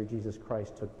Savior Jesus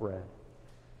Christ took bread.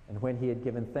 And when he had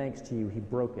given thanks to you, he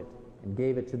broke it and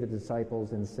gave it to the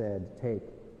disciples and said, "Take,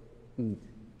 eat.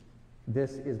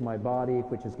 This is my body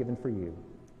which is given for you.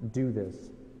 Do this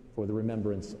for the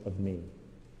remembrance of me."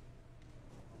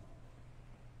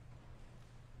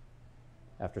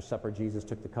 After supper, Jesus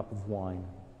took the cup of wine,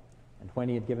 and when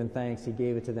he had given thanks, he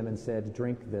gave it to them and said,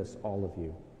 "Drink this, all of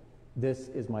you. This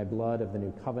is my blood of the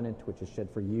new covenant, which is shed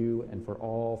for you and for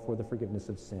all for the forgiveness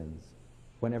of sins.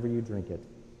 Whenever you drink it,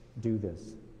 do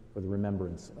this for the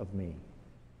remembrance of me."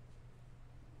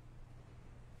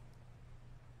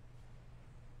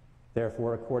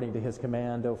 Therefore, according to his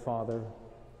command, O Father,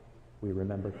 we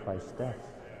remember Christ's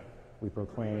death. We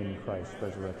proclaim Christ's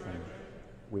resurrection.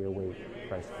 We await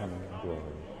Christ's coming in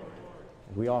glory.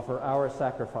 And we offer our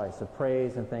sacrifice of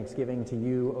praise and thanksgiving to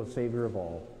you, O Savior of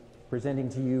all, presenting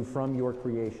to you from your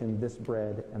creation this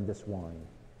bread and this wine.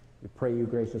 We pray you,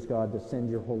 gracious God, to send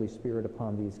your Holy Spirit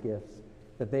upon these gifts,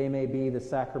 that they may be the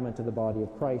sacrament of the body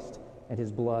of Christ and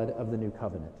his blood of the new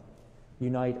covenant.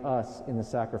 Unite us in the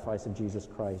sacrifice of Jesus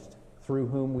Christ, through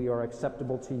whom we are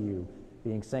acceptable to you,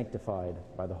 being sanctified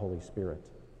by the Holy Spirit.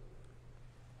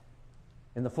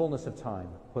 In the fullness of time,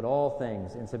 put all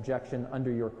things in subjection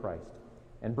under your Christ,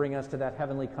 and bring us to that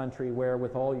heavenly country where,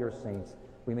 with all your saints,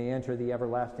 we may enter the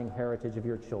everlasting heritage of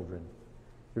your children.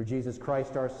 Through Jesus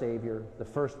Christ our Savior, the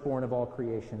firstborn of all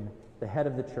creation, the head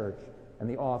of the church, and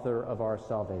the author of our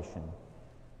salvation.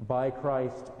 By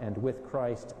Christ, and with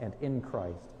Christ, and in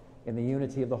Christ, in the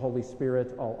unity of the Holy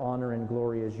Spirit, all honor and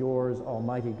glory is yours,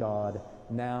 Almighty God,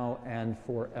 now and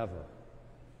forever.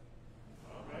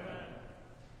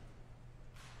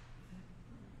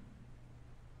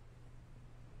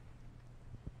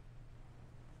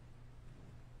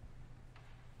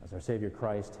 As our Savior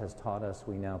Christ has taught us,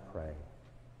 we now pray.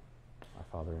 Our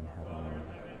Father in heaven,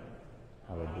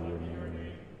 hallowed be your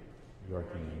name. Your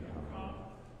kingdom come,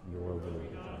 your will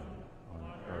be done,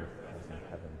 on earth as in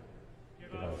heaven.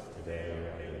 Give us today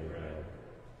our daily bread.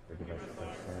 Forgive us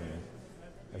our sins,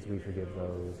 as we forgive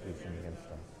those who sin against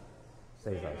us.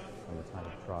 Save us from the time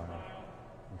of trial,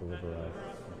 and deliver us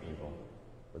from evil.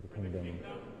 For the kingdom,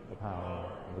 the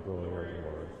power, and the glory are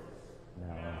yours,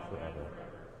 now and forever.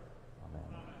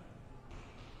 Amen.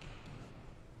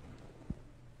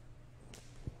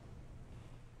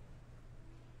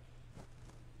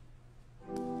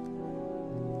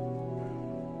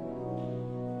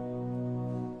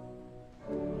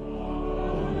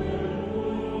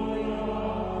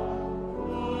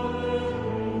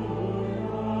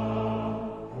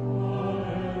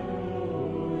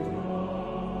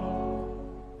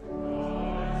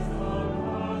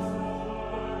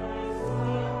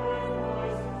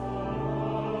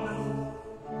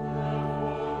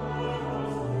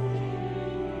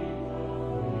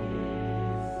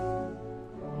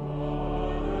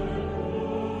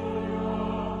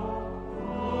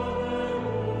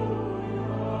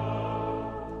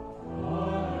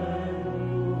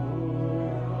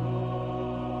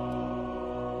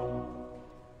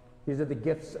 These are the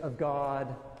gifts of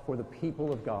God for the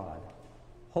people of God.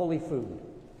 Holy food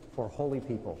for holy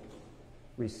people.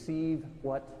 Receive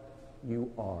what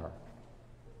you are.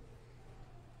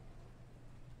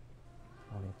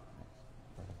 Holy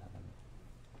Lord of heaven.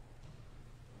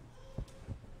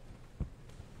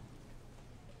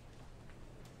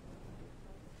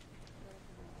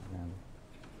 Amen.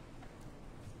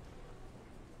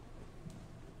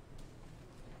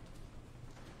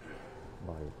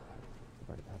 Lord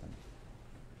of heaven.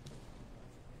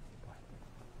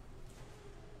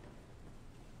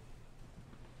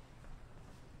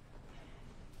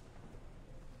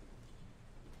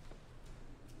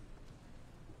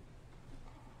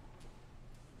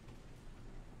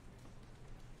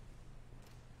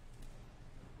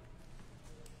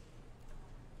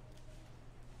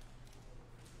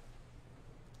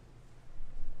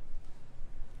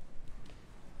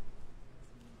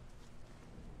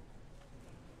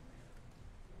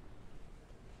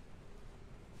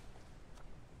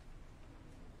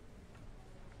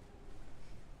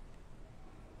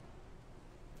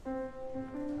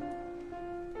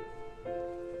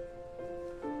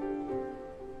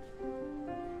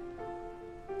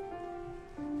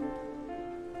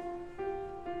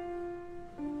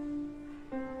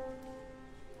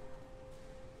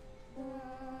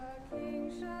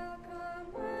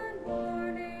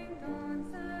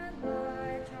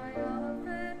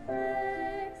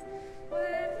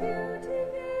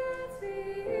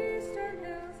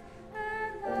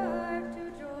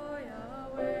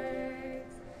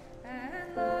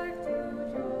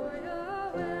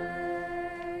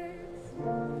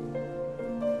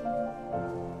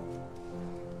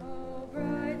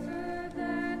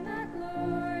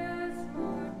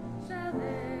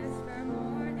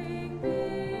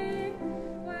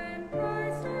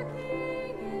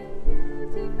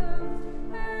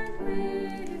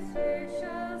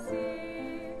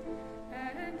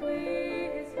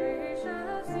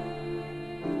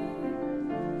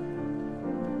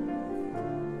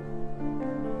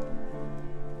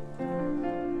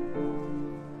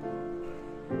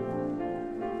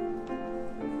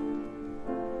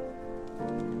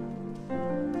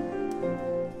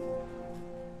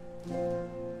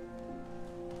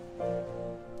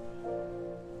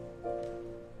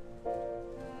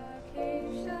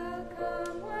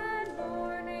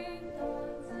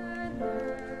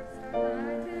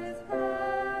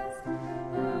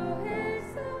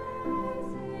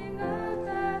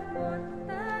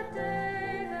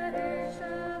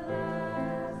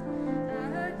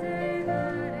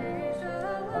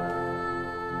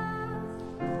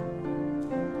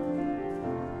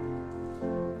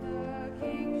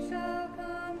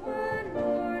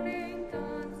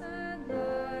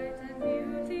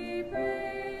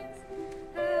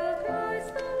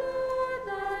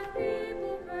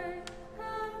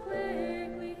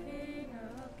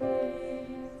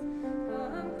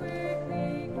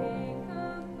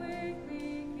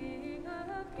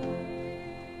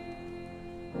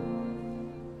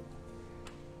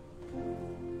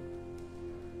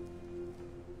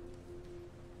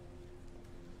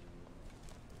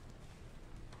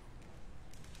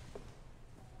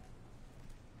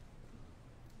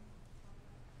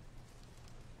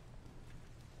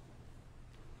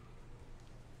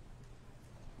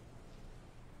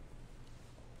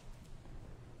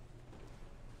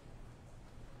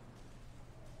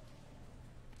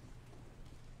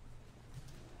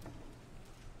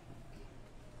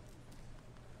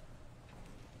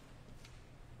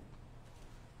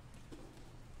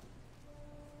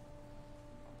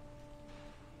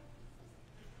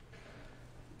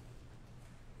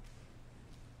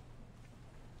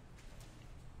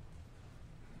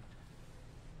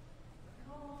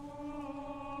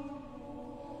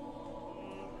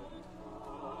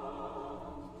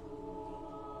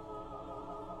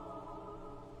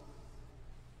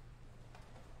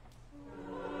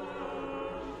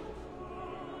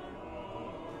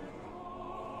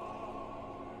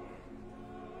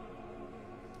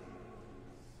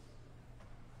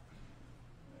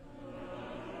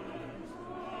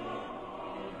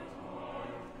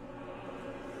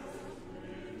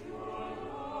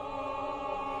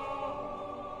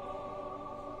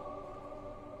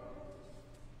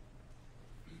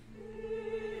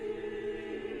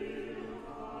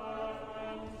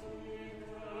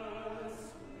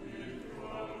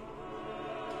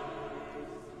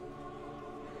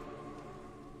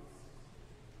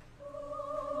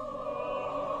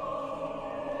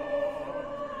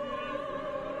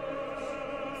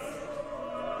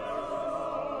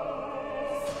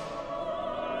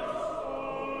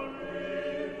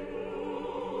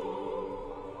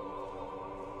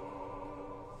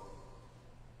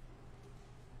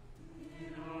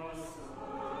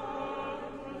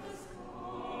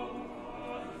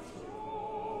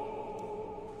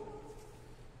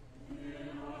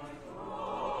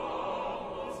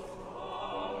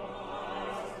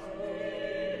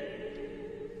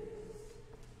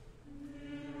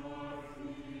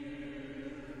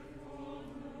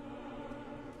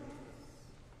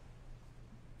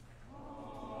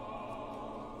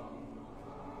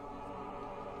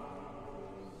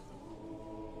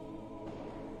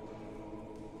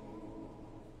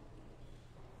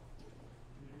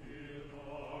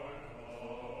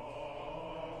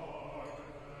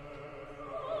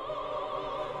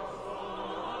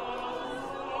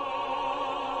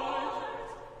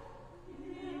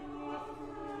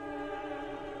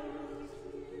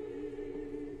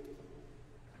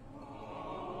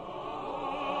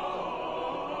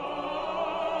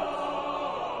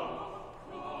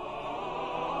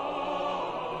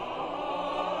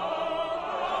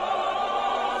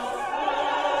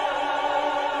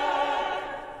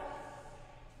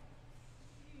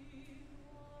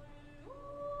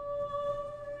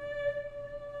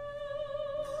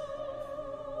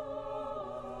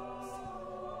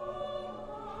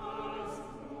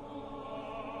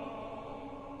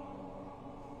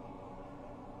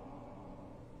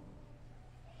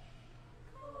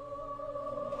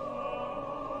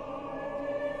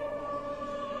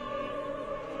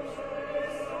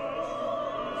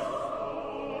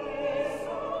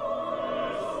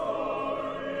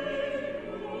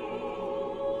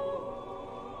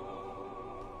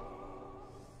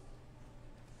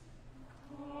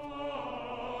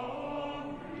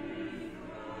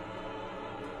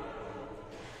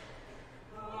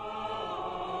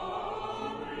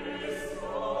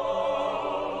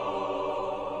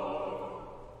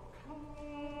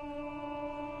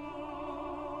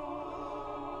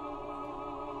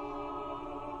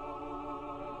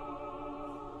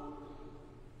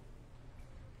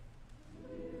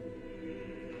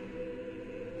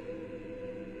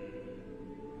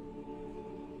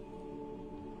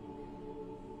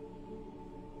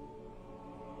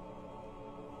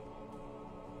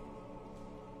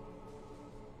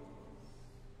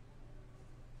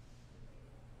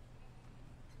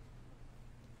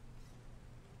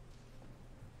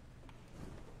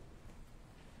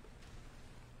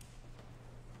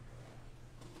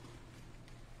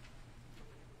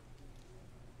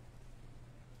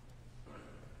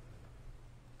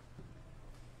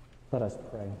 Let us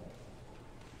pray.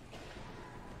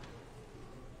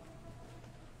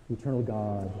 Eternal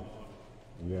God,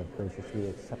 you have graciously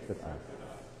accepted us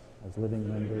as living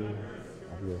members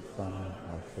of your Son,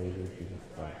 our Savior, Jesus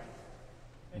Christ.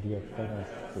 And you have fed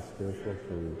us the spiritual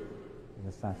food in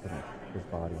the sacrament of his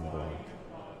body and blood.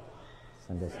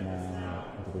 Send us now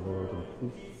into the world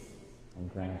in peace,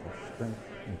 and grant us strength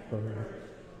and courage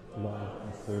to love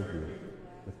and serve you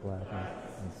with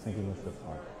gladness and singleness of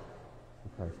heart.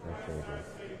 Through Christ our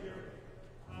Savior.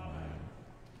 Amen.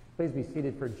 Please be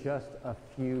seated for just a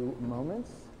few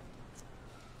moments.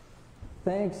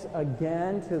 Thanks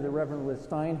again to the Reverend Liz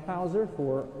Steinhauser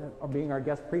for being our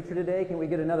guest preacher today. Can we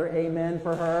get another amen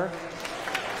for her?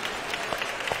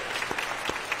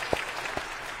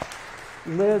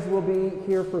 Liz will be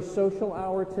here for social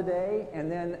hour today,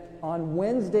 and then on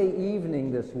Wednesday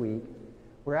evening this week,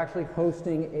 we're actually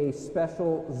hosting a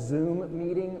special Zoom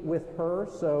meeting with her.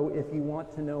 So if you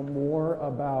want to know more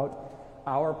about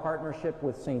our partnership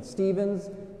with St. Stephen's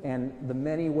and the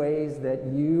many ways that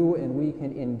you and we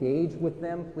can engage with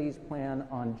them, please plan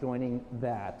on joining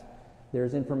that.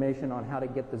 There's information on how to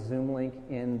get the Zoom link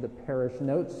in the parish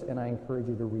notes, and I encourage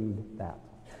you to read that.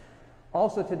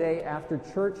 Also today after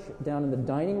church, down in the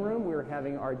dining room, we're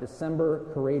having our December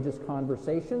Courageous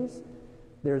Conversations.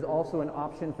 There's also an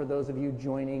option for those of you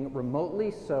joining remotely,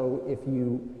 so if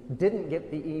you didn't get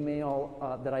the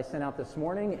email that I sent out this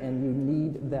morning and you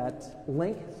need that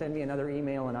link, send me another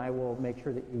email and I will make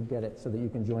sure that you get it so that you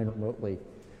can join remotely.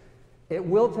 It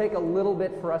will take a little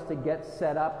bit for us to get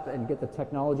set up and get the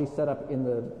technology set up in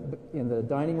the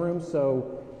dining room,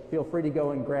 so feel free to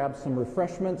go and grab some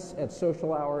refreshments at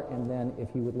social hour, and then if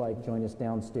you would like, join us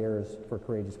downstairs for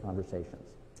Courageous Conversations.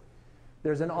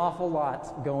 There's an awful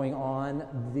lot going on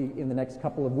in the next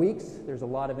couple of weeks. There's a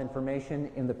lot of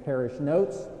information in the parish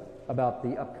notes about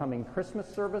the upcoming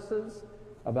Christmas services,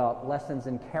 about Lessons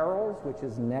and Carols, which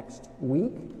is next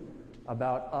week,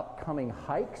 about upcoming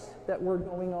hikes that were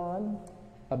going on,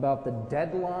 about the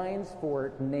deadlines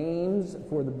for names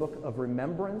for the Book of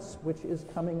Remembrance, which is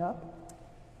coming up.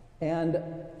 And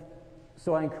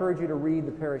so I encourage you to read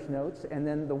the parish notes. And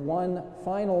then the one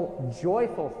final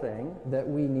joyful thing that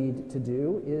we need to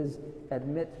do is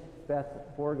admit Beth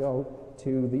Borgo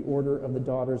to the Order of the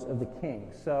Daughters of the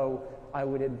King. So I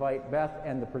would invite Beth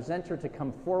and the presenter to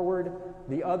come forward.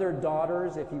 The other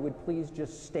daughters, if you would please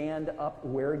just stand up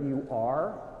where you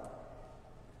are.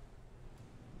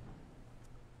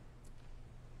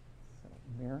 So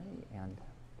Mary and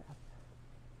Beth.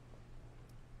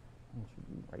 And should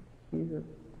be right here.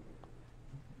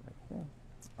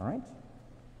 All right.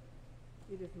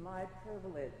 It is my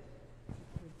privilege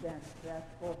to present Beth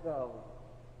Borgo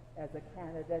as a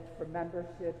candidate for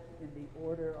membership in the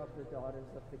Order of the Daughters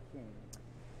of the King.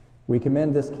 We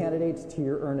commend this candidate to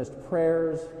your earnest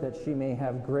prayers that she may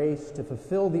have grace to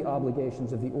fulfill the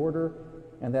obligations of the order,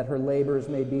 and that her labors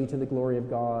may be to the glory of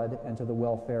God and to the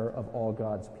welfare of all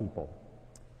God's people.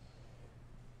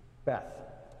 Beth,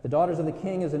 the Daughters of the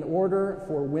King is an order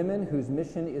for women whose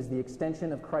mission is the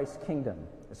extension of Christ's kingdom,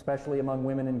 especially among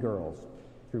women and girls,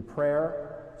 through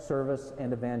prayer, service,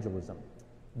 and evangelism.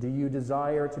 Do you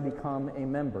desire to become a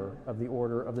member of the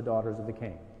Order of the Daughters of the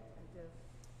King? I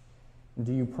do.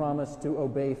 Do you promise to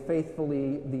obey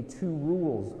faithfully the two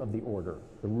rules of the order,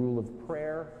 the rule of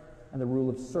prayer and the rule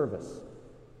of service,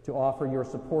 to offer your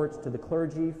support to the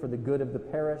clergy for the good of the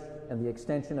parish and the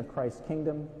extension of Christ's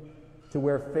kingdom, to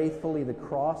wear faithfully the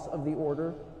cross of the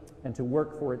order, and to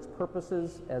work for its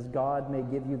purposes as God may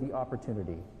give you the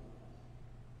opportunity?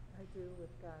 I do, with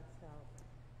God's help.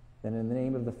 Then in the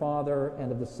name of the Father,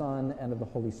 and of the Son, and of the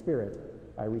Holy Spirit,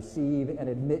 I receive and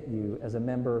admit you as a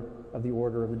member of the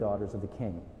Order of the Daughters of the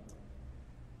King.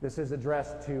 This is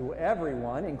addressed to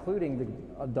everyone, including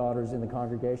the daughters in the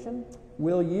congregation.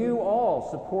 Will you all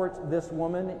support this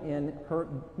woman in her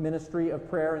ministry of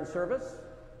prayer and service?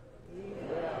 We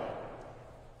will.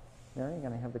 Mary,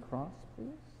 can I have the cross, please?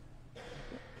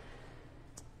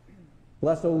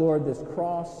 Bless, O Lord, this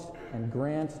cross, and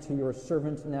grant to your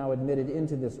servant now admitted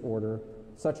into this order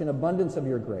such an abundance of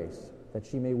your grace that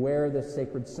she may wear this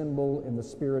sacred symbol in the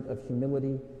spirit of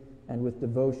humility and with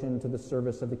devotion to the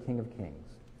service of the King of Kings.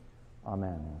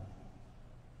 Amen.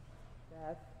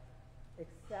 Beth,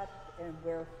 accept and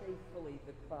wear faithfully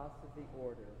the cross of the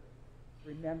order,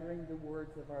 remembering the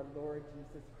words of our Lord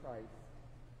Jesus Christ.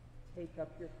 Take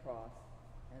up your cross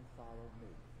and follow me.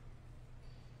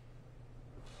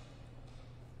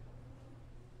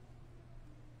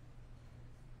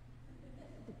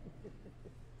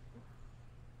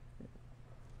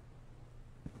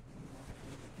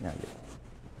 Now you.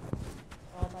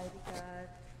 Almighty God,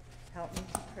 help me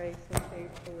to pray so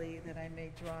faithfully that I may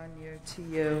may draw near to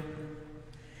you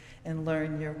and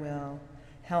learn your will.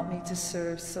 Help me to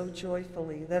serve so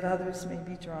joyfully that others may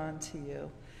be drawn to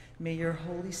you. May your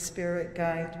Holy Spirit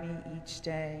guide me each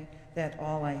day, that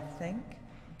all I think,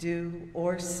 do,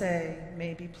 or say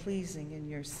may be pleasing in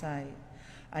your sight.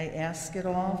 I ask it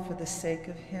all for the sake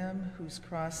of him whose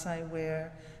cross I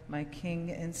wear, my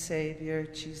King and Savior,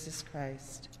 Jesus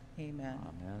Christ. Amen.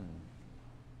 Amen.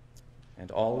 And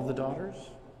all of the daughters?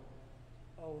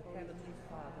 O Heavenly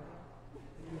Father,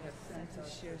 you have sent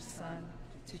us your Son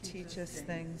to teach us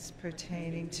things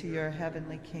pertaining to your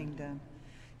heavenly kingdom.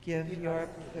 Give your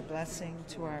blessing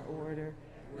to our order,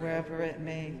 wherever it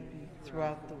may be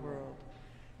throughout the world.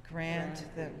 Grant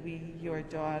that we, your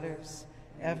daughters,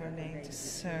 ever may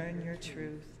discern your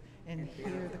truth and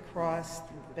hear the cross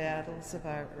through the battles of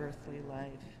our earthly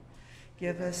life.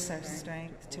 Give us our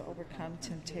strength to overcome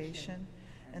temptation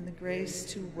and the grace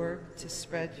to work to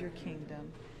spread your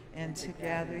kingdom and to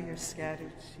gather your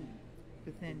scattered sheep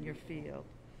within your field.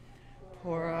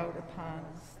 Pour out upon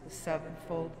us the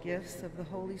sevenfold gifts of the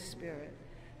Holy Spirit,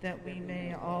 that we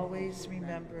may always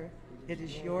remember it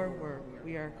is your work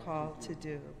we are called to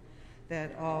do,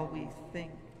 that all we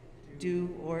think,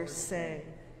 do, or say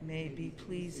may be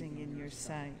pleasing in your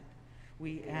sight.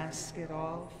 We ask it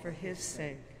all for his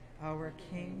sake, our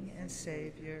King and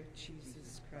Savior,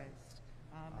 Jesus Christ.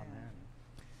 Amen.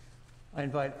 I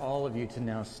invite all of you to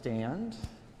now stand.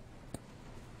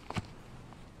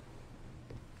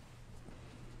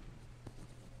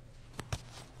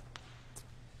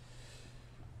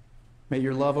 May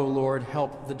your love, O Lord,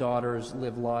 help the daughters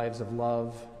live lives of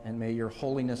love, and may your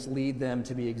holiness lead them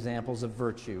to be examples of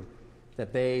virtue,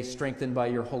 that they, strengthened by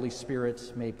your Holy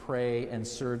Spirit, may pray and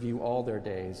serve you all their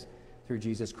days, through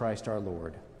Jesus Christ our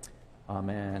Lord.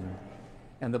 Amen.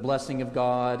 And the blessing of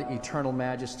God, eternal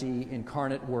majesty,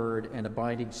 incarnate word, and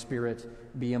abiding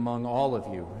spirit be among all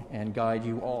of you and guide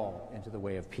you all into the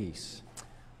way of peace.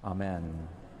 Amen.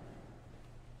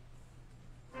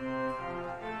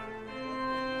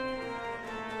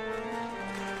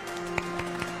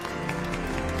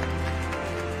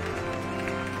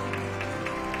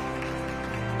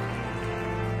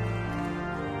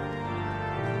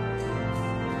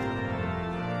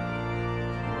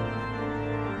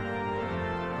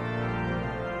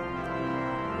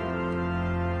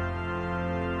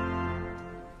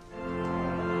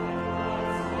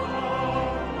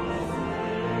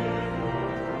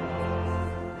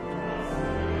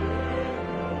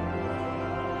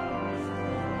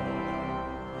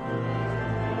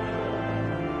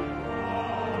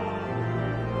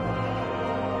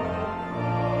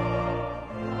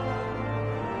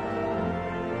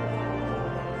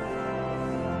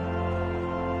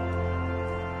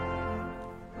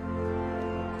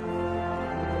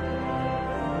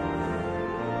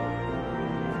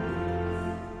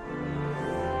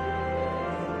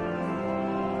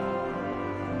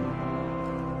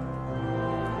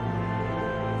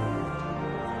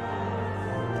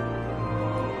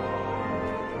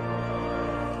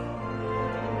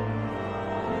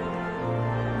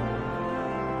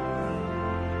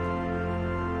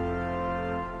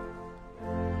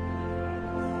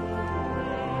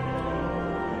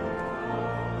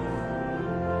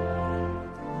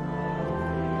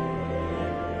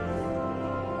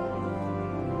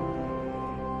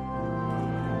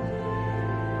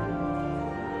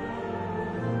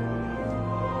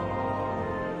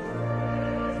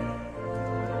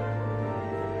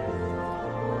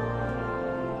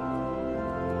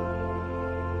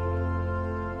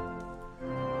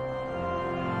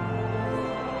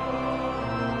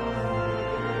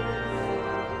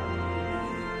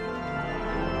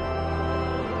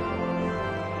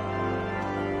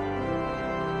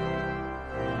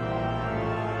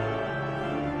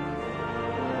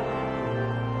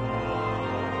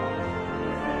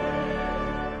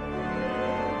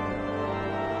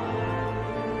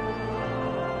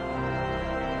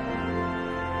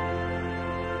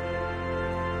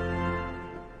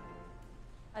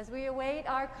 As we await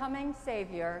our coming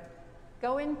Savior,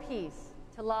 go in peace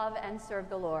to love and serve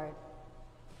the Lord.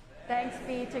 Thanks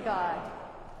be to God.